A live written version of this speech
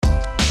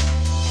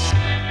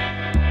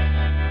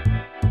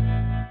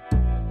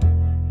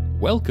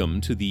Welcome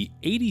to the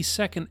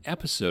 82nd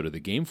episode of the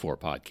Game 4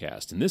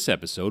 podcast. In this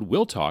episode,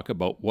 we'll talk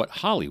about what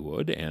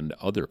Hollywood and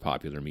other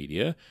popular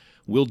media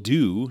will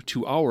do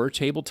to our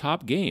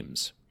tabletop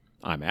games.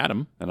 I'm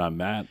Adam. And I'm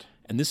Matt.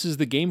 And this is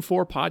the Game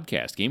 4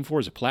 podcast. Game 4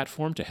 is a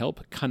platform to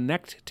help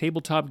connect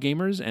tabletop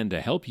gamers and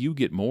to help you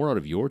get more out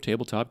of your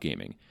tabletop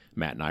gaming.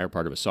 Matt and I are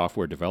part of a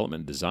software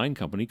development and design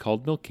company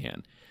called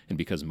Milkcan. And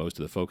because most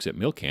of the folks at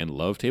Milkcan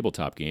love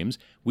tabletop games,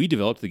 we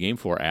developed the Game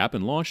 4 app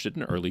and launched it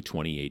in early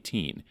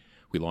 2018.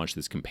 We launched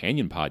this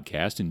companion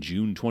podcast in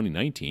June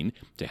 2019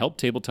 to help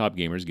tabletop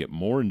gamers get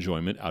more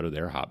enjoyment out of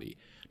their hobby.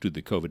 Due to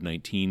the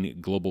COVID-19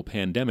 global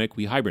pandemic,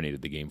 we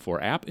hibernated the Game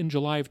 4 app in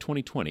July of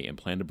 2020 and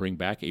plan to bring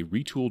back a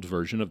retooled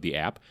version of the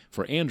app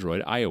for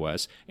Android,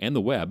 iOS, and the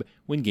web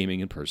when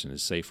gaming in person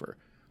is safer.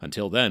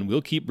 Until then,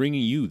 we'll keep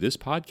bringing you this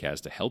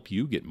podcast to help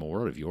you get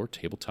more out of your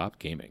tabletop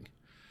gaming.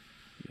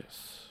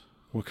 Yes.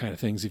 What kind of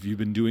things have you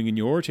been doing in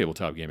your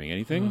tabletop gaming?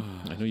 Anything?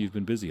 I know you've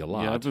been busy a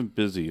lot. Yeah, I've been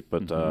busy,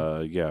 but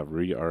I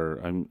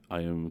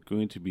am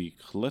going to be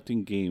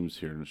collecting games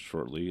here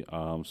shortly.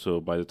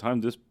 So by the time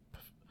this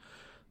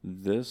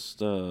will airs,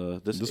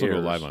 go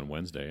live on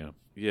Wednesday.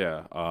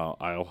 Yeah,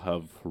 I'll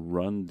have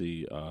run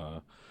the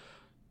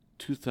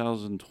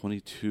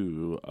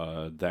 2022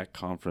 That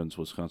Conference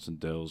Wisconsin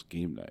Dells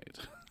Game Night.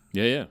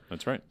 Yeah,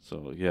 that's right.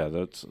 So yeah,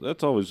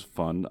 that's always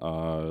fun.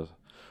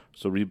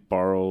 So we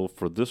borrow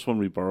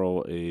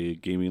a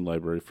gaming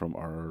library from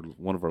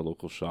one of our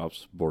local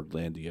shops,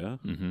 Boardlandia.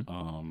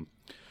 Mm-hmm.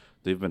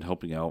 They've been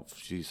helping out,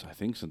 I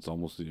think since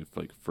almost the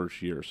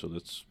first year. So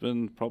that's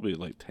been probably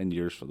 10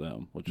 years for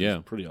them, which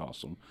is pretty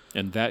awesome.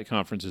 And that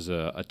conference is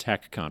a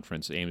tech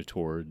conference aimed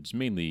towards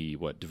mainly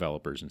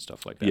developers and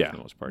stuff like that for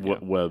the most part.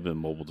 Web and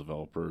mobile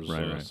developers,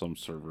 right. Some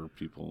server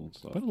people and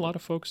stuff. But a lot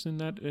of folks in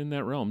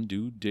that realm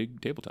do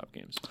dig tabletop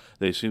games.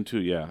 They seem to,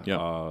 yeah.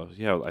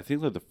 Yeah. I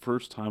think the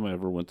first time I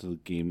ever went to the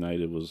game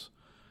night, it was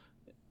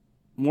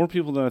more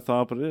people than I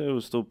thought, but it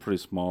was still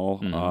pretty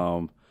small.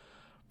 Mm-hmm.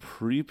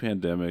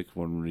 Pre-pandemic,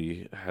 when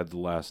we had the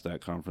last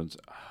That Conference,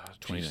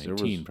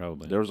 2019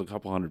 probably. There was a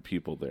couple hundred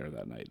people there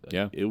that night.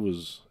 It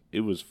was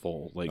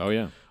full. Oh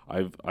yeah.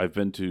 I've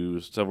been to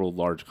several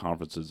large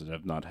conferences that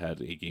have not had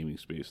a gaming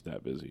space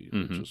that busy,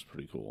 which is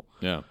pretty cool.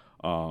 Yeah.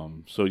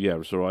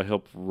 So I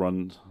help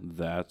run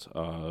that.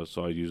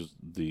 So I use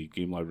the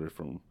game library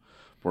from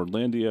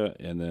Boardlandia,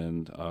 and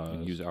then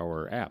use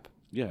our app.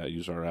 Yeah, I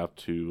use our app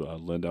to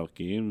lend out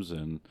games,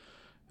 and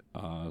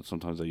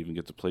sometimes I even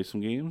get to play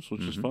some games,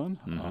 which is fun.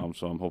 Mm-hmm.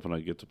 So I'm hoping I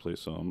get to play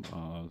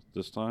some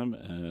this time,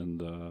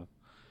 and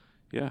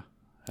have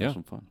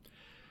some fun.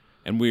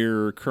 And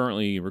we're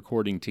currently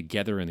recording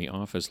together in the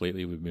office.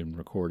 Lately, we've been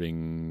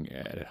recording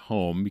at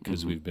home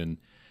because we've been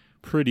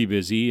pretty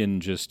busy,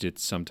 and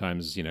it's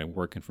sometimes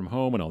working from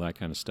home and all that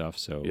kind of stuff.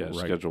 So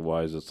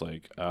schedule-wise, it's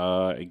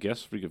I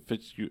guess we could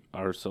fit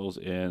ourselves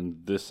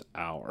in this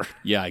hour.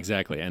 Yeah,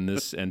 exactly. And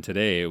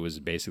today it was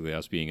basically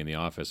us being in the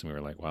office, and we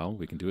were like, well,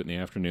 we can do it in the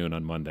afternoon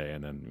on Monday,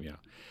 and then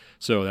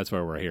so that's why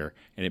we're here.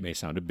 And it may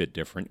sound a bit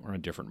different. We're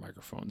on different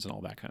microphones and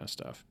all that kind of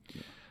stuff.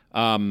 Yeah.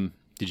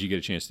 Did you get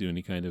a chance to do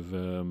any kind of,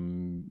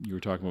 you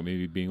were talking about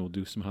maybe being able to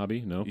do some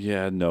hobby? No?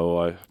 Yeah,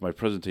 no. My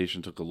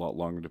presentation took a lot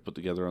longer to put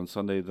together on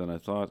Sunday than I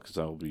thought, because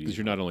Because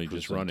you're not only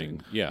just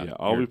running. Yeah,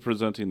 I'll be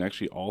presenting.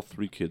 Actually, all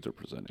three kids are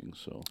presenting.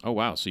 So. Oh,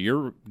 wow. So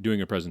you're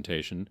doing a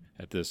presentation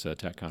at this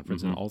tech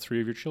conference, and all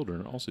three of your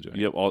children are also doing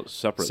it? Yep, all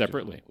separately.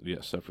 Separately? Yeah,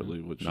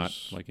 separately, which not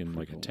is like in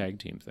a tag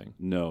team thing?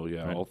 No,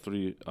 right. All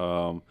three.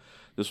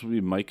 This will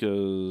be my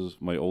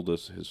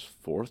oldest, his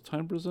fourth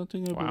time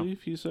presenting, I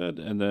believe he said,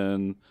 and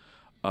then...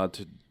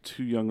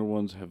 two younger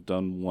ones have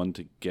done one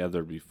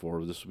together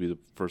before. This will be the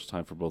first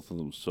time for both of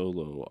them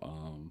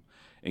solo.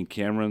 And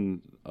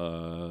Cameron,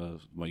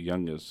 my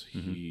youngest,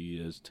 he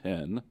is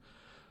 10.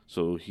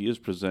 So he is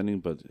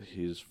presenting, but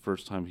his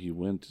first time he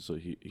went, so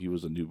he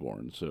was a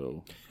newborn.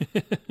 So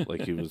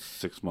he was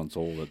 6 months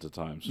old at the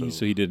time.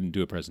 So he didn't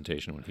do a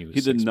presentation when he was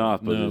 6 He did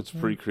not, months. but it's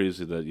pretty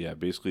crazy that,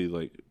 basically,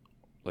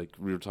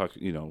 we were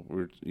talking,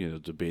 we were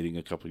debating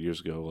a couple of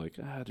years ago,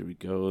 do we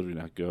go, do we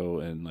not go?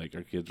 And,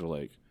 our kids were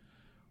like,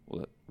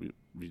 well,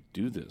 we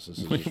do this. This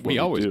is just we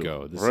always do.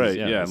 Go. This right, is,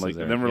 yeah. And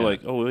then we're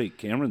oh, wait,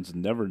 Cameron's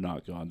never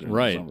not gone during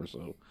the summer.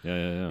 So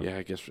Yeah,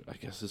 I guess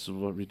this is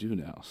what we do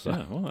now. So.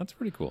 Yeah, well, that's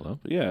pretty cool, though.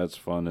 But yeah, it's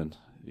fun. And,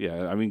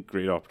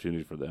 great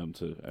opportunity for them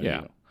to be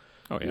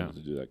able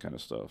to do that kind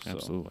of stuff.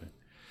 Absolutely.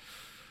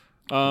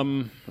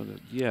 So.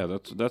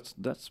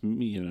 That's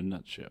me in a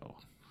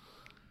nutshell.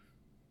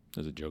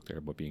 There's a joke there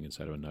about being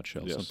inside of a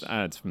nutshell. Yes.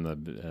 It's from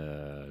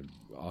the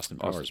Austin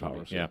Powers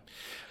movie. Yeah.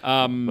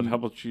 But how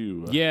about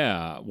you?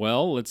 Yeah.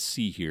 Well, let's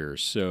see here.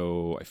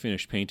 So I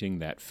finished painting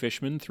that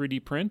Fishman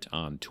 3D print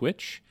on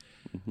Twitch.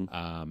 It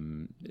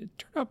turned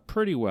out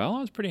pretty well.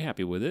 I was pretty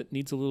happy with it.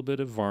 Needs a little bit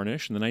of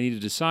varnish, and then I need to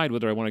decide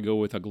whether I want to go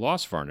with a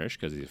gloss varnish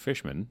because he's a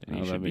Fishman and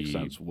he should be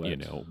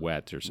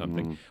wet or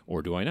something,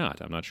 or do I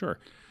not? I'm not sure.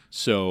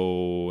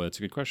 So that's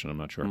a good question. I'm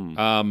not sure.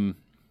 I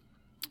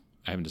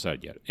haven't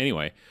decided yet.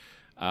 Anyway.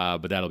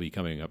 But that'll be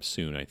coming up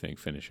soon, I think,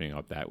 finishing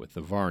up that with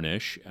the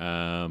varnish.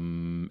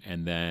 And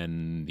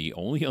then the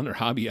only other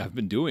hobby I've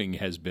been doing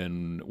has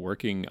been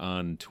working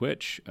on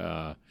Twitch.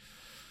 I've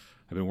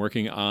been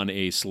working on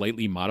a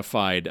slightly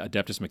modified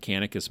Adeptus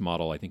Mechanicus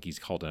model. I think he's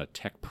called a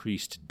Tech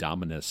Priest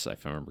Dominus,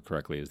 if I remember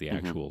correctly, is the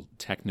actual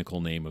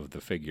technical name of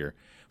the figure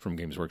from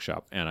Games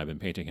Workshop. And I've been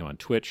painting him on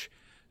Twitch,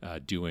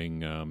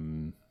 doing,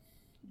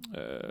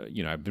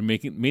 I've been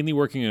mainly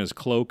working on his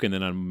cloak, and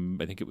then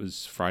I think it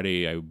was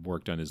Friday, I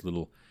worked on his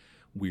little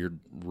weird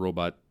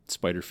robot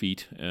spider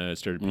feet.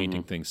 Started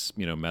painting things,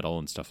 metal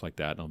and stuff like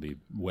that. And I'll be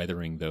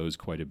weathering those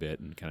quite a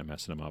bit and kind of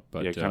messing them up.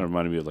 But it kind of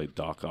reminded me of like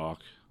Doc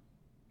Ock.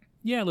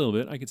 Yeah, a little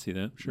bit. I could see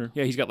that. Sure.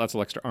 Yeah, he's got lots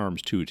of extra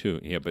arms too.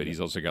 Yeah, but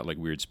he's also got like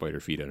weird spider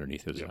feet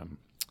underneath his.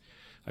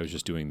 I was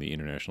just doing the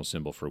international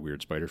symbol for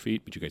weird spider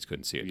feet, but you guys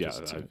couldn't see it because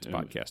it's a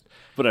podcast.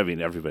 But I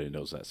mean, everybody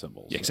knows that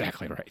symbol. So.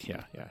 Exactly right.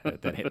 Yeah.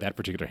 That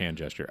particular hand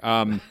gesture.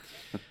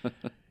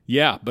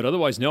 Yeah, but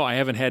otherwise, no, I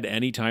haven't had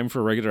any time for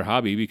a regular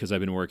hobby because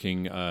I've been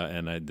working,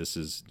 this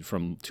is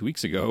from 2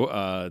 weeks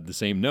ago, the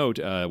same note,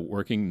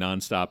 working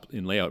nonstop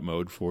in layout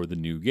mode for the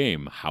new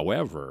game.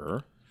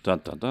 However,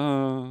 dun, dun,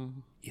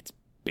 dun. It's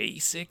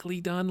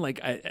basically done. Like,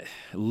 I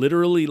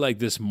literally, like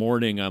this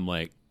morning, I'm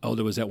like, oh,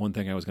 there was that one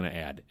thing I was going to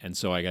add. And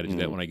so I got to do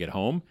that when I get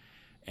home.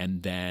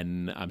 And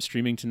then I'm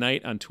streaming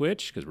tonight on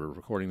Twitch because we're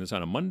recording this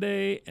on a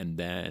Monday. And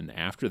then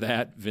after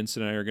that, Vince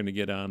and I are going to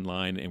get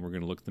online and we're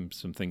going to look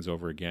some things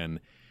over again.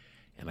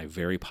 And I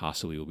very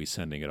possibly will be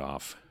sending it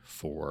off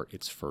for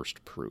its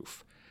first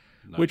proof,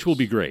 which will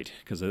be great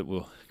because it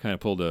will kind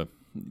of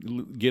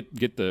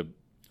get the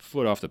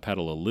foot off the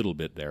pedal a little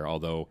bit there.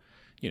 Although,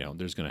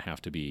 there's going to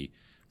have to be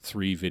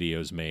 3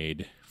 videos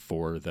made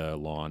for the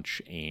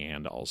launch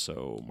and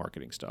also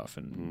marketing stuff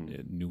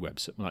and new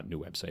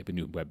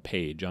web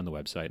page on the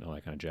website and all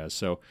that kind of jazz.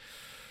 So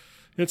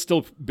it's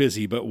still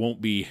busy, but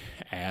won't be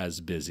as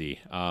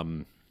busy.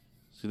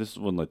 See, this is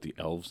when like the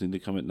elves need to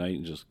come at night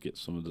and just get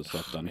some of the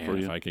stuff done for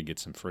you. If I could get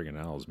some friggin'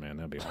 elves, man,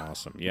 that'd be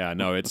awesome. Yeah,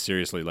 no, it's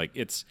seriously like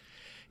it's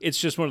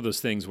just one of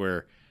those things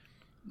where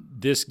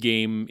this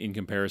game, in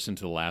comparison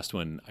to the last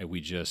one,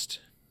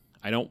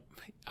 I don't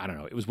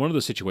know. It was one of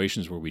those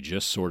situations where we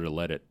just sort of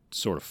let it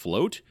sort of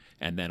float,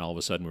 and then all of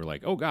a sudden we're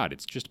like, oh God,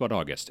 it's just about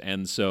August,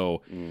 and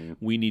so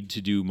we need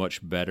to do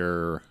much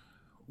better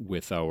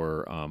with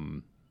our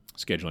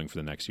scheduling for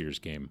the next year's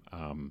game.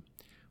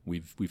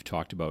 We've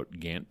talked about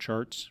Gantt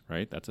charts,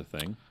 right? That's a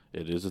thing.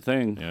 It is a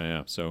thing.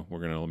 Yeah. So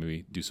we're gonna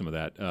maybe do some of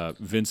that.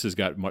 Vince has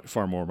got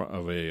far more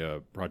of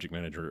a project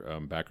manager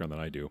background than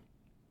I do.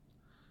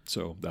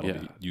 So that'll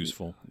be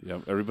useful. Yeah,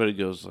 everybody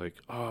goes like,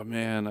 "Oh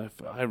man, if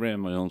I ran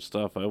my own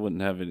stuff, I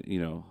wouldn't have it.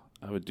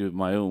 I would do it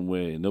my own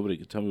way, and nobody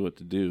could tell me what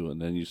to do."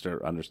 And then you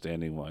start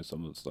understanding why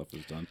some of the stuff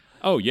is done.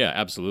 Oh yeah,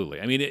 absolutely.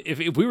 I mean,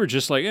 if we were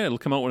just like, it'll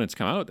come out when it's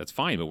come out, that's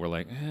fine. But we're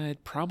like,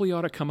 it probably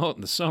ought to come out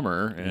in the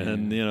summer,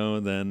 and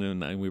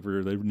then we were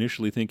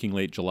initially thinking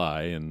late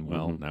July, and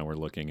now we're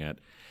looking at.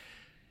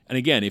 And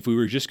again, if we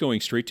were just going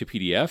straight to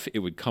PDF, it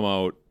would come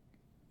out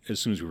as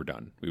soon as we were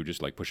done. We would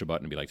just like push a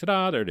button and be like,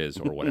 ta-da, there it is,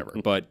 or whatever.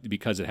 But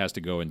because it has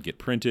to go and get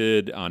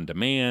printed on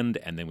demand,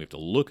 and then we have to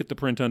look at the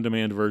print on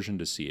demand version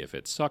to see if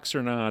it sucks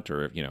or not,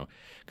 or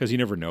because you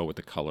never know with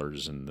the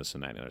colors and this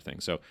and that and other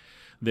thing. So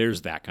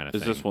there's that kind of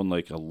thing. Is this one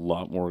like a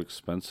lot more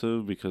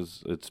expensive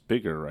because it's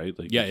bigger, right?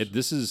 Like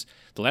this is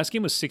the last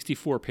game was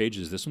 64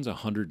 pages. This one's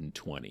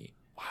 120.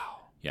 Wow.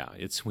 Yeah,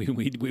 it's we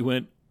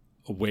went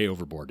way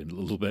overboard a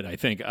little bit, I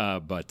think,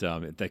 but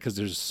because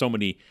there's so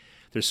many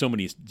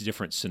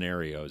different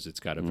scenarios.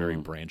 It's got a very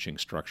branching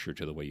structure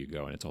to the way you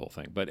go, and it's a whole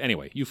thing. But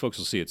anyway, you folks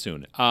will see it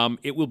soon.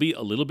 It will be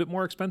a little bit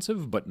more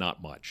expensive, but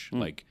not much.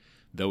 Like,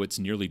 though it's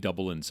nearly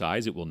double in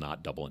size, it will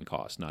not double in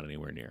cost, not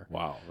anywhere near.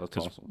 Wow, that's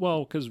awesome.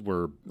 Well, because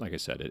we're, like I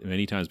said,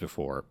 many times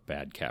before,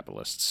 bad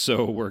capitalists.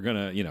 So we're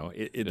going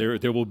to,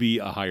 there will be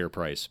a higher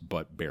price,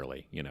 but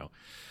barely,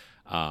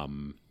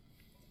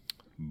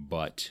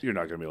 But you're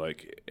not going to be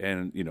like,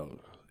 and,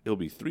 it'll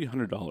be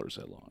 $300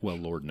 at launch. Well,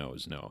 Lord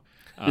knows, no.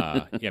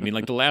 I mean,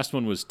 like the last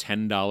one was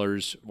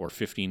 $10 or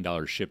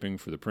 $15 shipping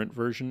for the print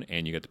version,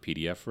 and you got the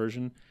PDF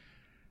version.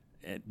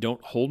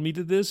 Don't hold me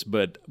to this,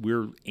 but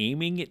we're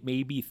aiming at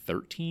maybe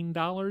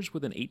 $13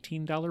 with an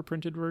 $18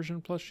 printed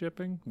version plus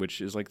shipping, which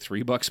is like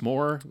 $3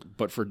 more,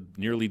 but for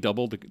nearly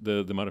double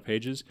the amount of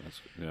pages.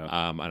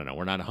 I don't know.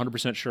 We're not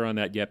 100% sure on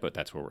that yet, but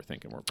that's where we're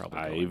thinking we're probably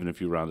going. Even if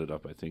you round it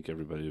up, I think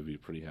everybody would be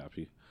pretty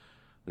happy.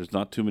 There's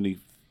not too many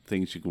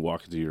things you can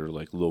walk into your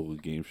like local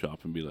game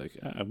shop and be like,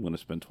 I'm going to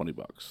spend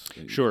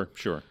 $20. Sure.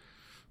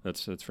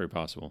 That's very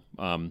possible.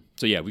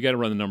 So yeah, we got to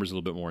run the numbers a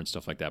little bit more and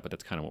stuff like that, but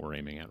that's kind of what we're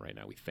aiming at right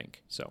now, we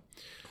think. So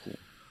cool.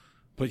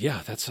 But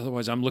yeah,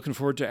 otherwise I'm looking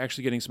forward to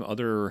actually getting some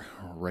other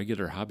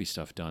regular hobby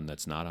stuff done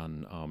that's not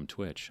on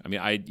Twitch. I mean,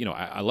 I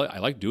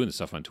like doing the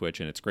stuff on Twitch,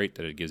 and it's great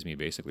that it gives me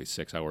basically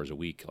 6 hours a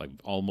week, like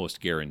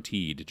almost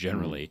guaranteed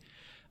generally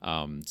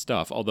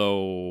stuff.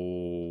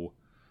 Although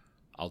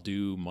I'll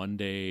do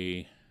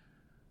Monday,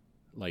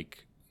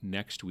 like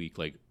next week,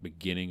 like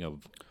beginning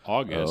of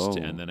August,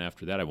 Oh. and then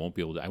after that, I won't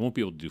be able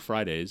to do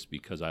Fridays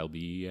because I'll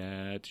be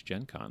at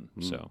Gen Con.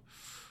 So,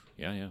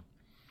 yeah.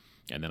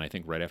 And then I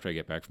think right after I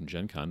get back from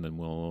Gen Con, then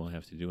we'll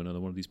have to do another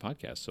one of these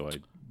podcasts. So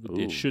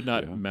it should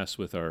not mess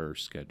with our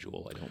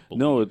schedule, I don't believe.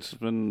 No, it's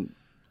been.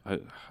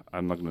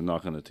 I'm not going to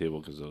knock on the table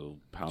because it'll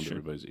pound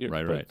everybody's ear.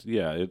 Right, but right.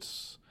 Yeah,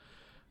 it's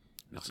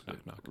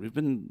knock. we've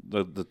been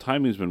the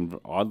timing's been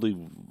oddly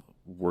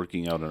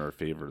working out in our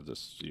favor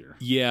this year.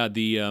 Yeah,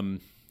 the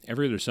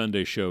every other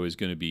Sunday show is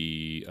going to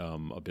be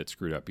a bit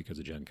screwed up because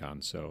of Gen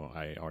Con. So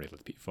I already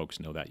let folks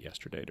know that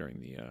yesterday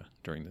during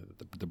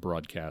the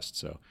broadcast.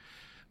 So,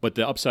 but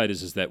the upside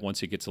is that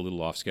once it gets a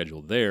little off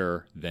schedule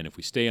there, then if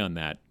we stay on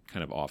that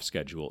kind of off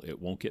schedule,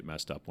 it won't get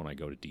messed up when I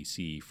go to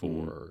DC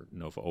for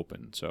Nova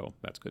Open. So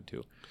that's good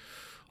too.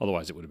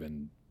 Otherwise, it would have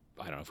been,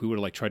 I don't know, if we would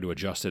have tried to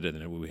adjust it and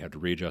then we would have to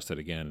readjust it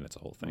again, and it's a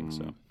whole thing.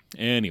 So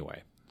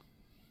anyway,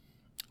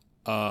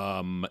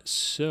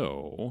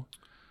 so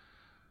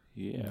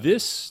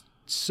this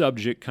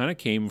subject kind of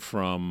came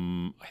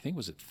from, I think,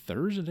 was it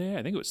Thursday?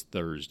 I think it was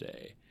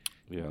Thursday.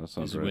 Yeah, that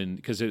sounds right.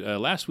 Because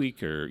last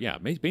week,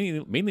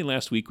 mainly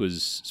last week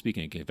was,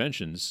 speaking of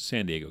conventions,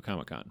 San Diego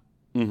Comic-Con.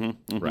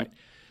 Right.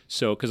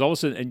 So, because all of a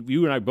sudden, and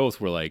you and I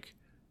both were like,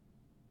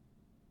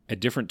 at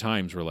different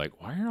times, we're like,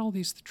 why are all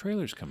these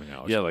trailers coming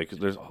out? Yeah, like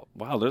there's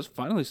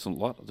finally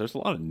there's a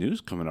lot of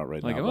news coming out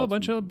right like, now. Like, a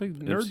bunch of big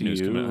nerd MCU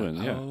news coming out.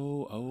 And, yeah.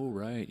 Oh,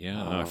 right,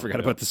 yeah. I forgot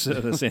about the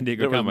San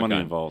Diego there was Comic-Con.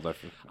 money involved.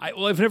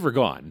 I've never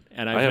gone,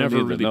 and I've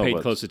never really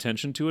paid close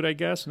attention to it, I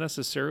guess,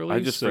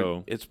 necessarily.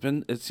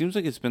 It seems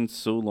like it's been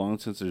so long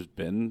since there's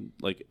been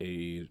like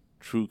a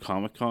true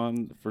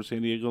Comic-Con for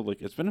San Diego.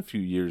 Like it's been a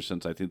few years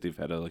since I think they've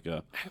had I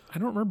don't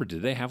remember.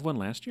 Did they have one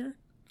last year?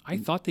 I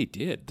thought they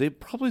did. They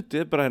probably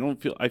did, but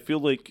I feel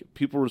like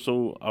people were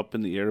so up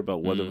in the air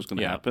about whether it was going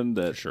to happen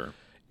that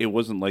it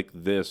wasn't like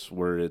this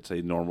where it's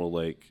a normal,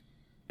 like,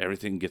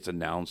 everything gets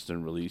announced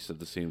and released at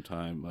the same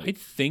time. Like, I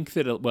think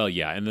that,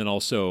 and then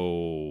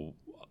also,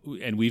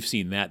 and we've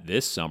seen that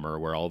this summer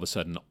where all of a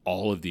sudden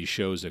all of these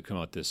shows that come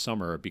out this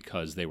summer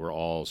because they were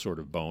all sort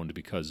of boned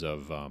because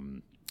of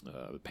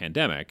the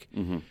pandemic.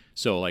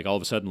 So, like, all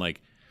of a sudden,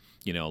 like,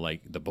 you know, like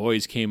The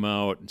Boys came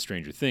out and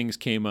Stranger Things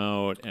came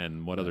out,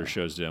 and what other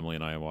shows did Emily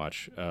and I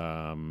watch?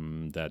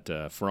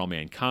 That For All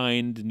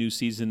Mankind new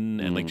season,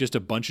 and like just a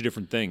bunch of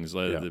different things.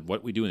 Like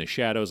What We Do in the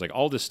Shadows, like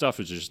all this stuff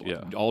is just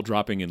all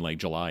dropping in like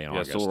July and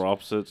August. Solar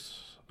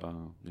Opposites.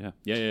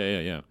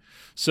 Yeah.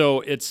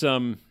 So it's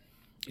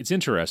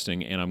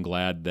interesting, and I'm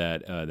glad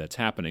that that's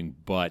happening.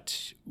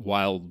 But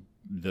while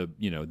the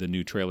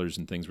new trailers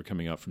and things were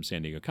coming out from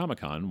San Diego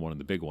Comic-Con, one of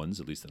the big ones,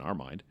 at least in our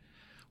mind,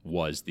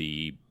 was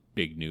the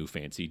big new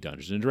fancy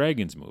Dungeons and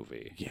Dragons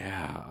movie.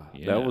 Yeah.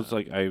 That was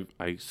like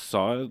I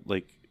saw it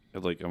like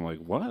I'm like,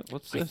 what?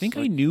 What's this? I think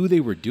like, I knew they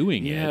were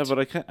doing it. Yeah, but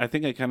I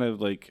think I kind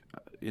of like,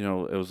 it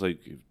was like,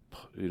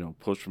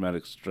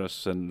 post-traumatic stress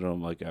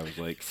syndrome. Like I was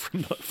like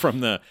from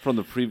the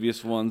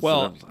previous ones.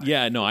 Well,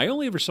 I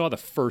only ever saw the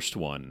first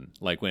one,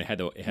 like when it had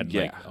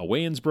like a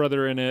Wayans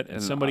brother in it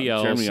and somebody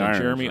else,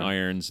 Jeremy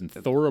Irons, and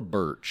Thora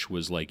Birch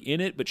was like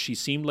in it, but she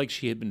seemed like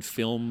she had been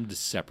filmed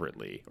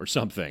separately or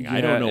something.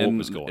 I don't know what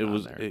was going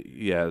on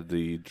there.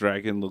 The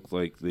dragon looked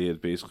like they had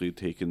basically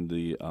taken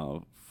the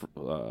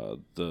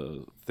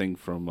thing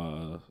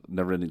from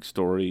Neverending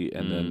Story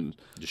and then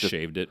just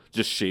shaved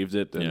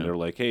it. And they're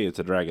like, hey, it's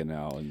a dragon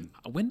now. And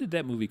when did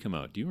that movie come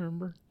out? Do you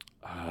remember?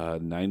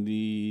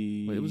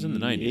 90. Well, it was in the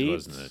 90s,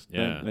 wasn't it?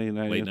 Yeah,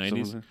 late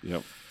 90s.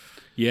 Yep.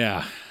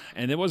 Yeah,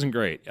 and it wasn't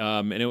great.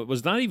 And it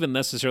was not even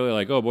necessarily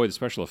like, oh boy, the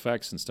special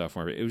effects and stuff.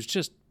 It was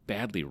just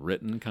badly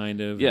written,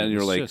 kind of. Yeah, and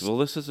you're like, well,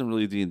 this isn't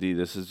really D&D.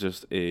 This is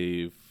just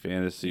a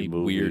fantasy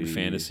movie. Weird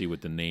fantasy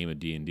with the name of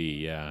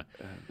D&D, yeah.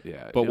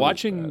 Yeah. But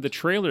watching the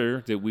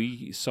trailer that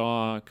we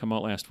saw come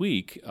out last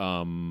week,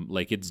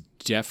 like it's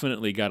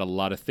definitely got a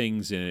lot of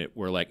things in it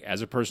where, like,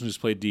 as a person who's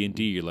played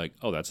D&D, you're like,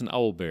 oh, that's an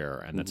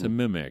owlbear, and that's a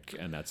mimic,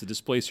 and that's a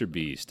displacer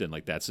beast, and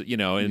like that's, and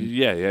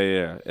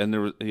yeah. And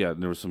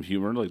there was some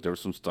humor. Like there was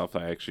some stuff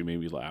that actually made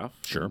me laugh.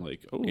 Sure.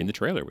 Like in the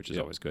trailer, which is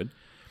always good.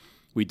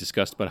 We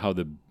discussed about how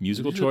the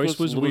musical choice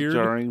was weird,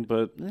 jarring,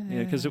 but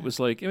because it was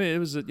like it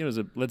was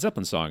a Led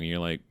Zeppelin song, and you're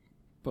like,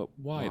 but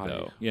why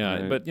though? Yeah,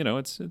 right. But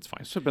it's fine.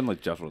 It should have been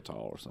like Jethro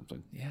Tull or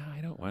something. Yeah, I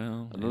don't.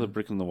 Well, another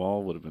brick in the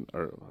wall would have been.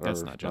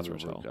 That's not Jethro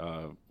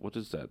Tull. What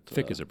is that?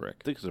 Thick as a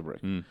Brick. Thick as a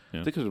Brick.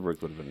 Thick as a Brick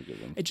would have been a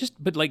good one. It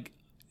just, but like,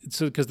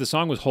 so because the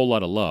song was "Whole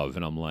Lot of Love,"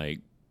 and I'm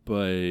like,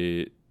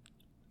 but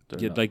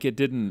like it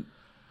didn't.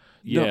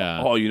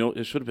 Yeah. No. Oh,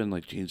 it should have been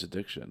like Jane's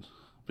Addiction.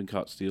 Been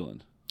caught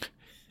stealing.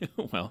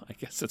 Well, I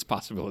guess that's a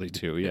possibility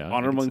too. Yeah,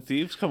 Honor Among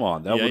Thieves. Come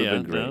on, that would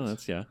have been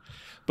great. No,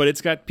 but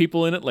it's got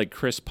people in it like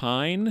Chris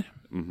Pine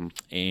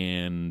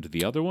and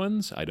the other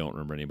ones. I don't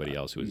remember anybody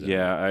else who was in it.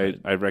 Yeah,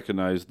 I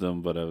recognized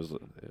them, but I was.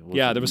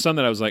 There was some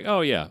that I was like,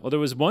 oh yeah. Well, there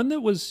was one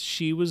that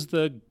she was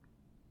the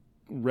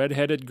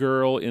redheaded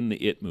girl in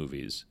the It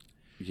movies.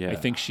 Yeah, I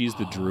think she's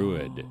the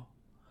druid.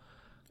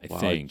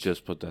 I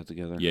just put that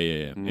together.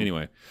 Yeah.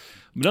 Anyway,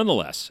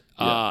 nonetheless,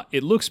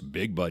 it looks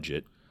big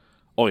budget.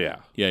 Oh yeah.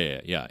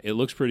 Yeah. It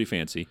looks pretty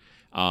fancy.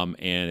 And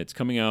it's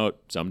coming out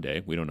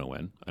someday. We don't know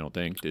when. I don't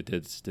think. Did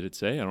it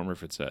say? I don't remember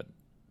if it said.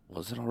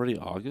 Was it already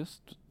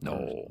August?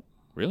 No.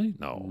 Really?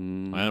 No.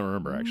 I don't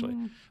remember actually.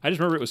 I just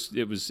remember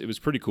it was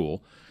pretty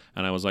cool,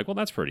 and I was like, well,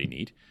 that's pretty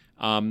neat.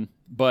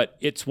 But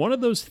it's one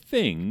of those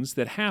things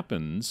that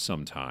happens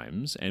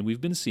sometimes, and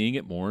we've been seeing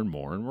it more and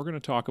more, and we're going to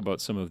talk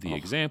about some of the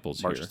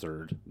examples March here.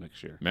 3rd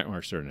next year.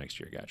 March 3rd next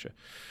year, gotcha.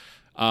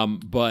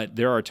 But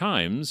there are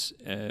times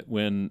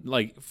when,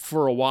 like,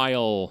 for a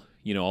while,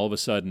 all of a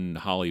sudden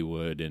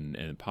Hollywood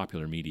and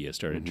popular media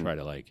started to try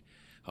to, like,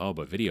 oh,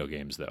 but video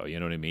games, though, you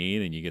know what I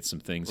mean? And you get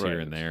some things here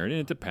and there, and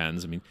it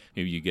depends. I mean,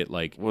 maybe you get,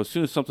 like... Well, as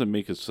soon as something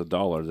makes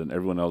 $1, then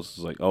everyone else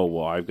is like, oh,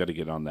 well, I've got to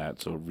get on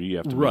that, so we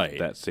have to make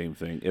that same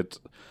thing. It's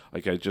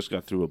like I just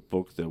got through a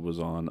book that was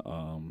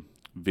on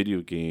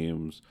video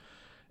games,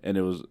 and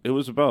it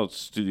was about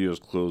studios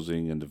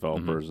closing and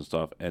developers and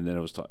stuff, and then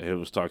it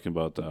was talking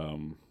about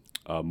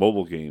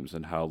mobile games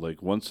and how,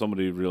 like, once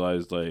somebody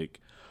realized,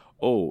 like,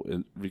 oh,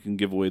 and we can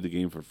give away the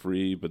game for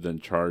free, but then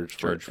charge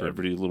for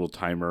every little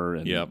timer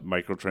and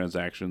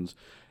microtransactions.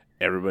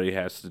 Everybody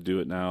has to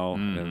do it now,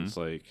 and it's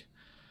like,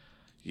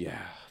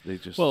 yeah, they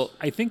just. Well,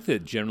 I think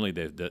that generally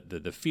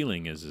the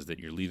feeling is that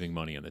you're leaving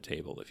money on the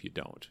table if you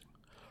don't.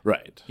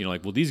 Right.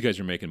 Like, well, these guys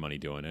are making money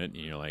doing it, and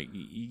you're like,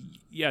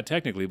 yeah,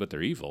 technically, but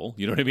they're evil.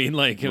 You know what I mean?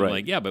 Like,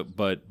 like, yeah,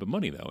 but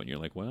money though, and you're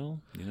like, well,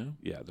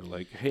 Yeah, they're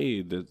like,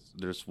 hey,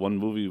 there's one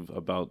movie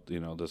about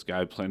this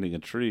guy planting a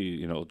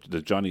tree.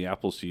 The Johnny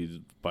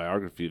Appleseed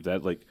biography.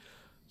 That like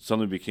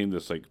suddenly became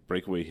this like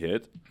breakaway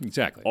hit.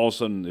 Exactly. All of a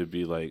sudden, it'd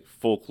be like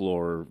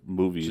folklore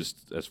movies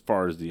just as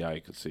far as the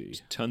eye could see.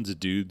 Tons of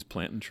dudes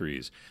planting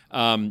trees.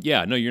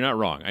 Yeah, no, you're not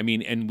wrong. I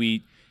mean, and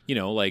we.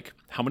 Like,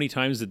 how many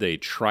times did they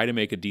try to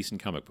make a decent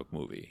comic book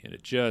movie, and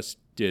it just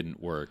didn't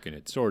work, and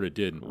it sort of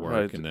didn't work,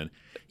 right. And then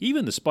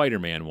even the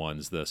Spider-Man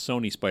ones, the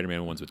Sony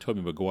Spider-Man ones with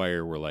Tobey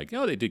Maguire were like,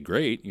 oh, they did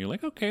great, and you're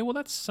like, okay, well,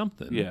 that's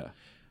something. Yeah.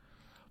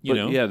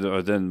 Yeah,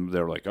 then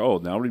they're like, oh,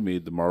 now we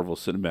made the Marvel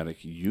Cinematic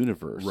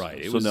Universe. Right.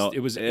 It was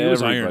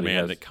Iron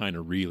Man that kind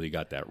of really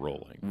got that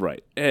rolling.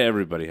 Right.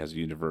 Everybody has a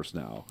universe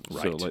now.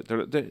 Right. So like,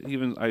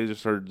 even I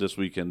just heard this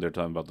weekend they're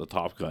talking about the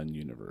Top Gun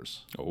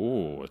universe.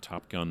 Oh, a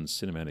Top Gun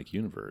Cinematic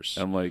Universe.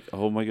 And I'm like,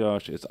 oh my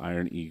gosh, it's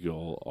Iron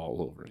Eagle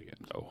all over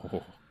again.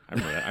 Oh,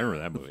 I remember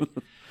that movie.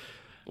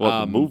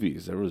 Well, the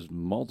movies, there was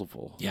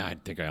multiple. Yeah, I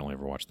think I only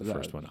ever watched the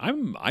first one.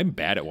 I'm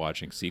bad at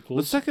watching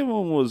sequels. The second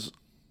one was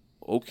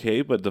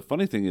okay, but the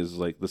funny thing is,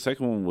 like, the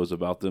second one was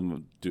about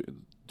them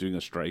doing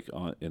a strike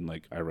in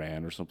like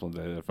Iran or something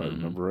like that, if I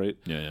remember right.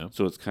 Yeah.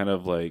 So it's kind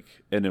of like,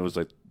 and it was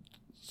like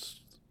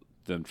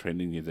them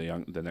training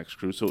the next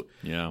crew. So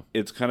yeah,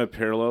 it's kind of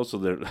parallel. So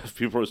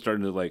people are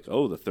starting to like,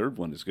 oh, the third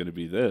one is going to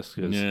be this.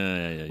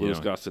 Yeah. Louis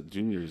Gossett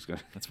Jr. is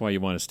going. That's why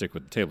you want to stick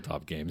with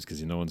tabletop games,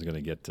 because no one's going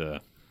to get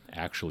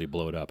actually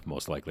blowed up,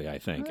 most likely, I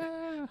think.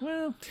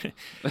 Well,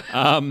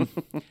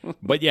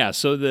 but yeah,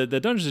 so the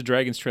Dungeons and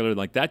Dragons trailer,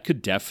 like, that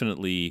could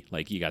definitely,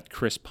 like, you got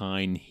Chris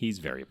Pine, he's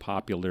very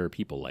popular,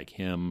 people like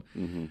him.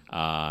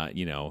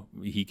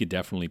 He could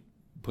definitely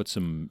put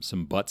some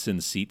butts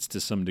in seats to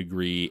some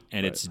degree,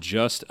 and it's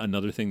just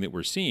another thing that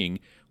we're seeing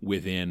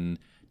within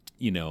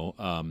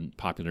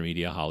popular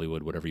media,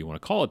 Hollywood, whatever you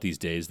want to call it these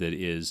days, that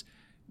is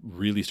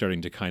really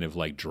starting to kind of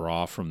like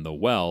draw from the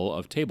well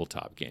of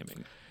tabletop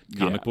gaming.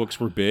 Comic books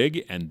were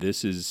big, and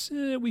this is,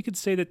 we could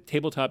say that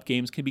tabletop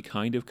games can be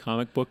kind of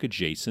comic book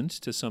adjacent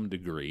to some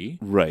degree.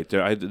 Right.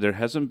 There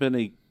hasn't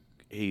been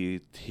a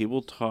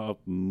tabletop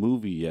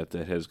movie yet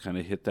that has kind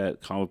of hit that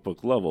comic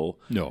book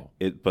level. No.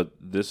 But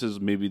this is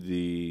maybe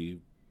the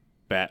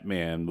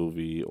Batman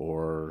movie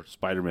or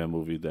Spider-Man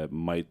movie that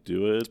might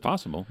do it. It's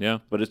possible, yeah.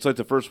 But it's like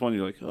the first one,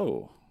 you're like,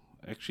 oh,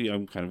 actually,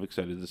 I'm kind of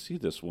excited to see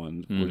this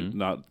one.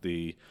 Not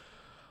the...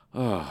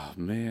 oh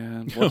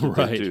man, what did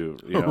they do?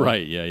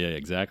 Right, yeah,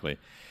 exactly.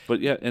 But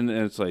yeah, and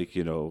it's like,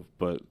 20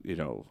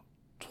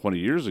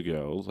 years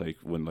ago, like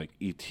when like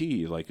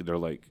E.T., like they're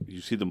like, you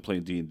see them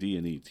playing D&D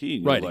in E.T.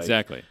 And right, like,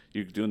 exactly.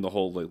 You're doing the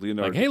whole like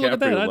Leonardo like, hey, DiCaprio, look at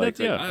that! like,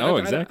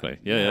 Exactly.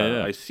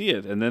 Yeah. I see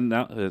it, and then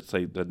now it's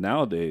like that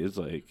nowadays,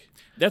 like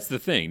that's the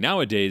thing.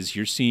 Nowadays,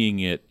 you're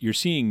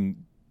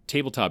seeing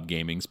tabletop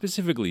gaming,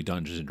 specifically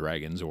Dungeons and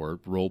Dragons or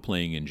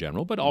role-playing in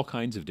general, but all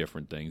kinds of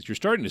different things. You're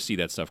starting to see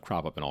that stuff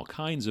crop up in all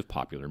kinds of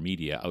popular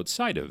media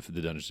outside of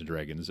the Dungeons and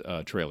Dragons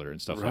trailer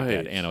and stuff like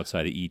that, and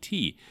outside of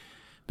E.T.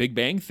 Big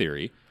Bang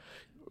Theory,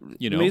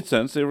 it made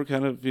sense. They were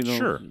kind of,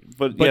 sure,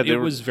 but yeah, it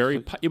was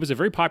a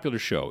very popular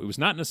show. It was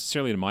not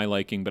necessarily to my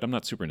liking, but I'm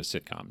not super into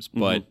sitcoms.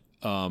 But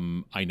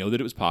I know that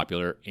it was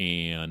popular,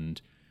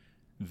 and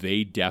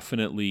they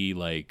definitely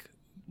like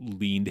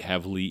leaned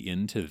heavily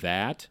into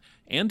that,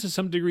 and to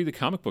some degree the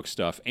comic book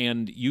stuff.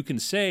 And you can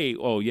say,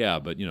 oh yeah,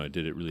 but did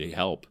it really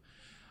help?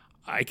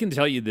 I can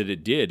tell you that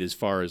it did, as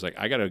far as like,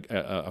 I got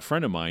a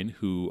friend of mine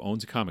who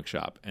owns a comic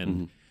shop,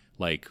 and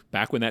like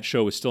back when that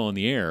show was still on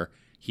the air,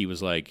 he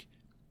was like,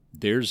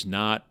 there's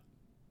not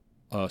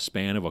a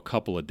span of a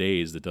couple of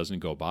days that doesn't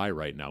go by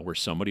right now where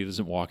somebody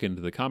doesn't walk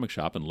into the comic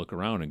shop and look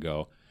around and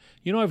go,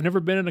 I've never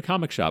been in a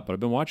comic shop, but I've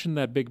been watching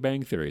that Big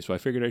Bang Theory, so I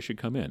figured I should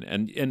come in.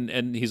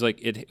 And he's like,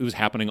 it was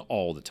happening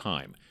all the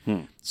time.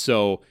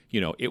 So,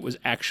 it was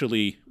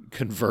actually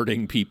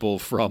converting people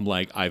from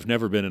like, I've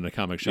never been in a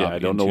comic shop. I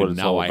don't know what it's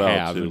now all I about,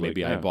 have, too. and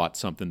maybe Like, I bought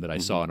something that I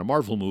saw in a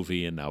Marvel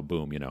movie, and now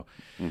boom,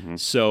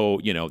 So,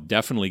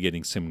 definitely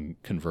getting some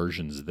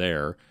conversions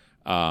there.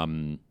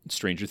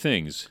 Stranger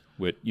Things,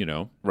 with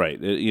right.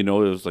 It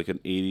was like an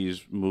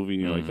 '80s movie.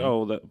 And you're like,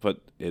 oh, but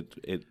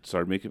it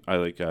started making.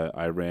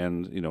 I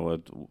ran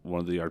at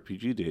one of the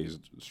RPG days,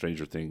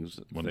 Stranger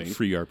Things, one of the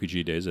free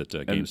RPG days at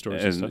game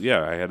stores and stuff.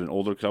 Yeah, I had an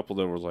older couple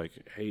that were like,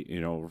 hey,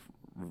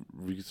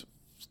 we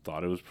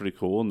thought it was pretty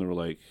cool, and they were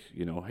like,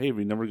 hey,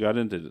 we never got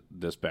into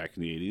this back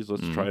in the '80s.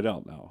 Let's try it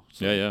out now.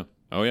 So, yeah.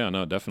 Oh yeah,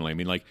 no, definitely. I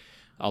mean, like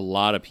a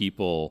lot of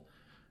people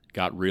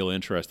got real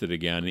interested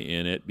again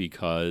in it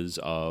because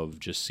of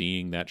just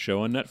seeing that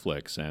show on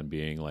Netflix and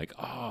being like,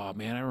 oh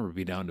man, I remember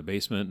being down in the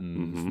basement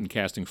and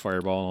casting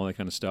Fireball and all that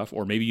kind of stuff.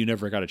 Or maybe you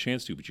never got a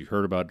chance to, but you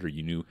heard about it, or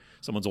you knew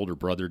someone's older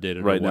brother did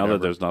it. Right, now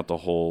that there's not the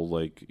whole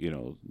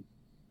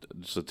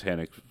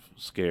satanic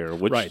scare,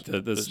 which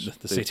the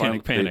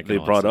satanic panic. They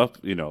brought up,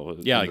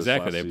 yeah,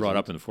 exactly. They brought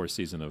up in the fourth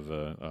season of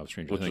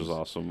Stranger Things, which was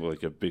awesome,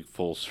 like a big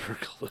full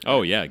circle.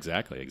 Oh yeah,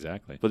 exactly.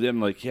 But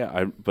then, a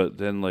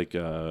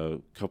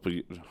couple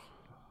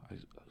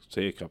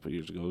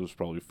years ago, it was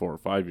probably 4 or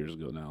 5 years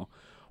ago now,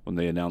 when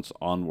they announced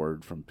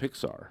Onward from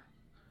Pixar.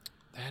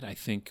 That, I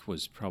think,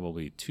 was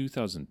probably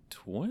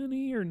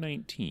 2020 or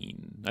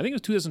 19. I think it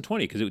was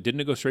 2020 because it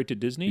didn't go straight to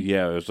Disney.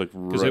 Yeah, it was like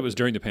because it was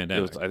during the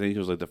pandemic. I think it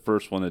was like the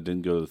first one that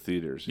didn't go to the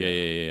theaters.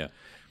 Yeah.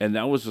 And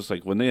that was just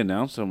like when they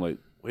announced it, I'm like,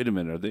 wait a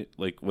minute, are they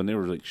like when they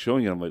were like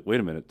showing it? I'm like, wait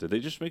a minute, did they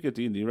just make a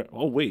D&D?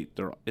 Oh wait,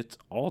 it's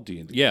all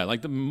D&D. Yeah,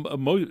 like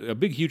a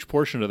big huge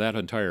portion of that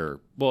entire.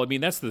 Well, I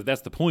mean that's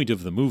the point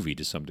of the movie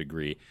to some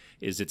degree.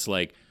 Is it's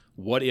like,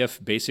 what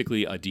if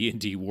basically a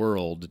D&D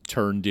world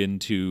turned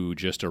into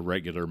just a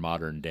regular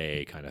modern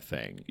day kind of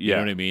thing? You know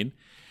what I mean?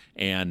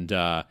 And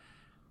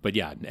but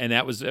yeah, and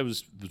it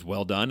was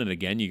well done. And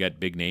again, you got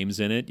big names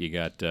in it. You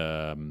got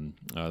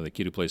the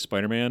kid who plays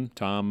Spider-Man,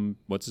 Tom.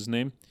 What's his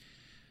name?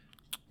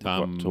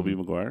 Tobey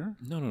Maguire?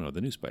 No, the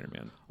new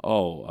Spider-Man.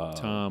 Oh,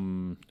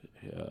 Tom.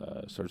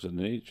 Starts with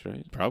an H,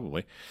 right?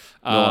 Probably.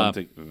 I'm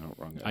thinking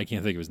wrong guy. I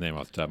can't think of his name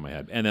off the top of my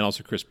head. And then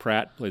also Chris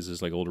Pratt plays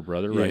his like older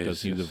brother, right?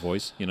 Does he the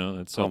voice?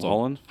 That's Tom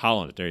Holland.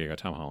 Holland. There you go,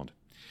 Tom Holland.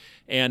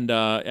 And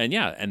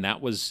that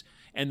was.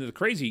 And the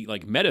crazy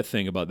like meta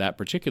thing about that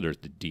particular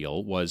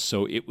deal was,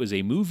 so it was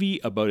a movie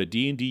about a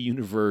D&D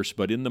universe,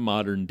 but in the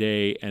modern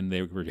day, and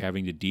they were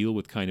having to deal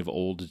with kind of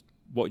old,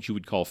 what you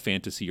would call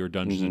fantasy or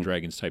Dungeons and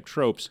Dragons type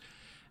tropes.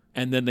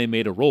 And then they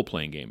made a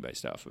role-playing game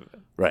based off of it.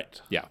 Right.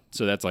 Yeah.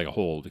 So that's like a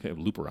whole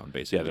loop around,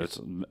 basically. Yeah,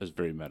 it's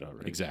very meta,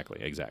 right? Exactly.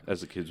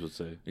 As the kids would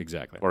say.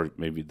 Exactly. Or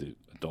maybe the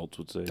adults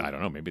would say. I don't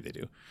know. Maybe they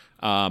do.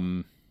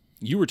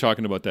 You were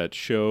talking about that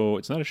show.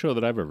 It's not a show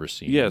that I've ever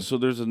seen. Yeah, so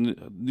there's a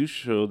new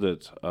show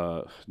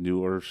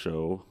newer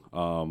show,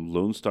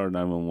 Lone Star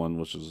 911,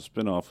 which is a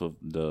spinoff of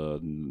the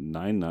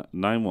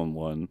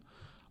 911,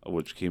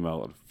 which came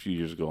out a few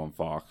years ago on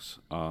Fox.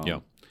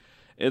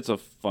 It's a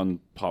fun,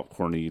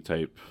 popcorny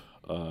type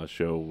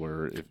show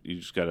where if you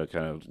just got to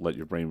kind of let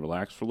your brain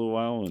relax for a little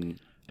while. And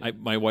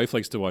my wife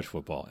likes to watch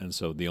football, and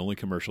so the only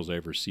commercials I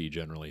ever see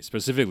generally,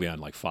 specifically on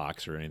like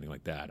Fox or anything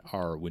like that,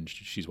 are when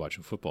she's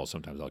watching football.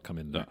 Sometimes I'll come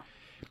in there.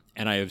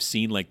 And I have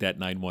seen like that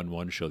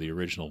 911 show, the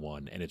original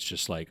one, and it's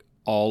just like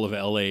all of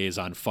LA is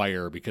on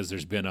fire because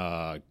there's been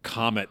a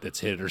comet that's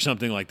hit or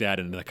something like that,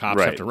 and the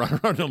cops have to run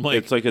around them. Like,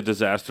 it's like a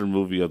disaster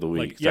movie of the week.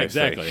 Like, yeah,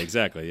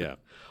 exactly, yeah.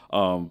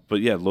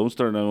 But yeah, Lone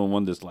Star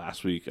 911 this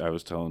last week, I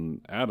was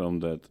telling Adam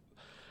that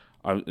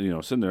I'm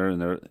sitting there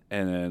and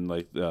then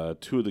like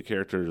two of the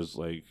characters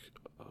like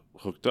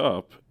hooked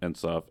up and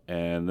stuff,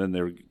 and then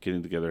they were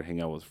getting together,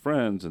 hang out with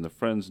friends, and the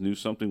friends knew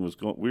something was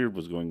weird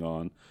was going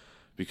on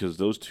because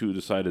those two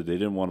decided they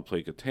didn't want to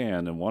play Catan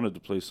and wanted to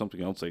play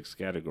something else like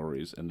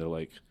Scattergories, and they're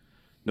like,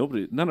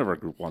 none of our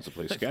group wants to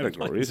play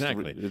Scattergories.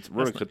 Exactly.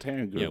 We're a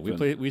Catan group. Yeah,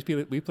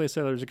 we play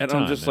Settlers of Catan. And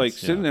I'm just like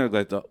sitting there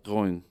like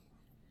going,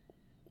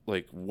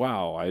 like,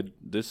 wow,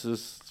 this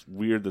is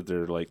weird that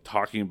they're like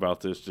talking about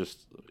this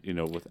just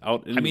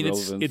without any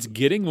relevance. It's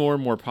getting more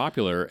and more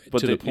popular, but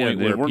to the point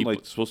where they weren't people,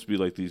 like supposed to be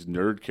like these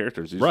nerd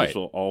characters. These are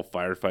all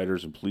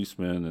firefighters and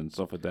policemen and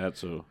stuff like that.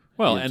 So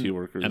EMT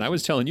workers. And I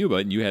was telling you about,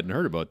 and you hadn't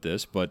heard about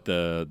this, but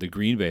the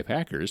Green Bay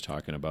Packers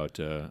talking about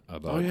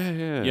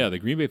the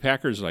Green Bay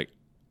Packers, like,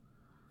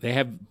 they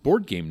have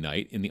board game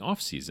night in the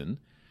off season.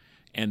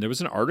 And there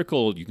was an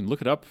article, you can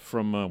look it up,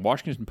 from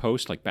Washington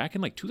Post, like back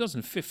in like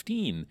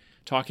 2015,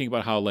 talking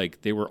about how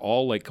like they were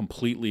all like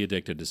completely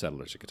addicted to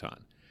Settlers of Catan,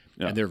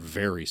 and they're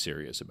very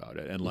serious about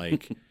it. And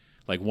like,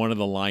 like one of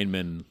the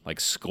linemen like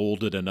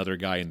scolded another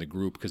guy in the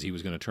group because he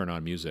was going to turn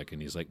on music,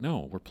 and he's like,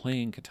 "No, we're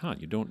playing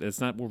Catan.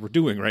 That's not what we're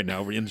doing right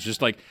now." And it's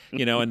just like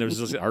And there was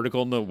this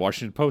article in the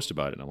Washington Post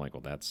about it, and I'm like,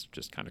 "Well, that's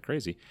just kind of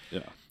crazy."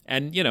 Yeah.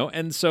 And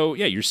and so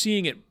you're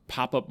seeing it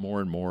pop up more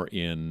and more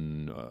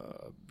in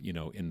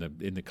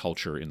in the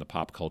culture, in the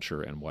pop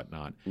culture and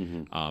whatnot.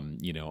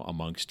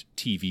 Amongst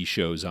TV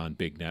shows on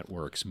big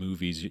networks,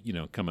 movies,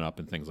 coming up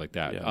and things like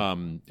that. Yeah.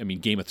 I mean,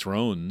 Game of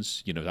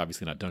Thrones,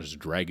 obviously not Dungeons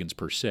and Dragons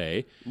per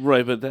se.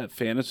 Right, but that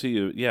fantasy,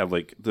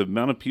 like the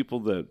amount of people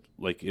that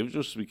like it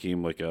just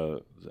became like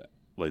the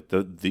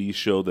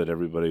show that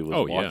everybody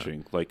was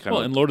watching. Like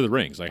and Lord of the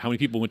Rings. Like how many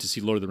people went to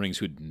see Lord of the Rings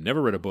who'd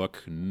never read a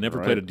book,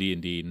 never played a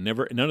D&D,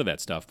 none of that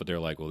stuff, but they're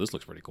like, well, this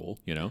looks pretty cool,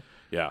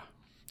 Yeah.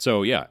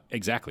 So yeah,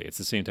 exactly. It's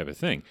the same type of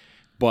thing.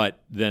 But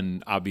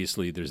then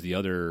obviously there's the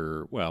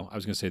other, well, I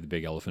was going to say the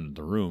big elephant in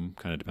the room,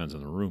 kind of depends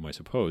on the room, I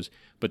suppose.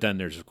 But then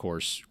there's, of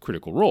course,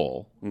 Critical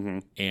Role,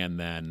 and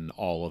then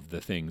all of the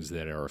things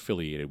that are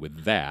affiliated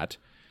with that.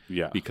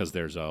 Yeah. Because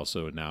there's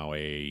also now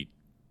a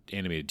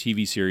animated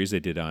TV series they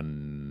did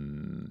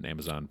on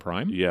Amazon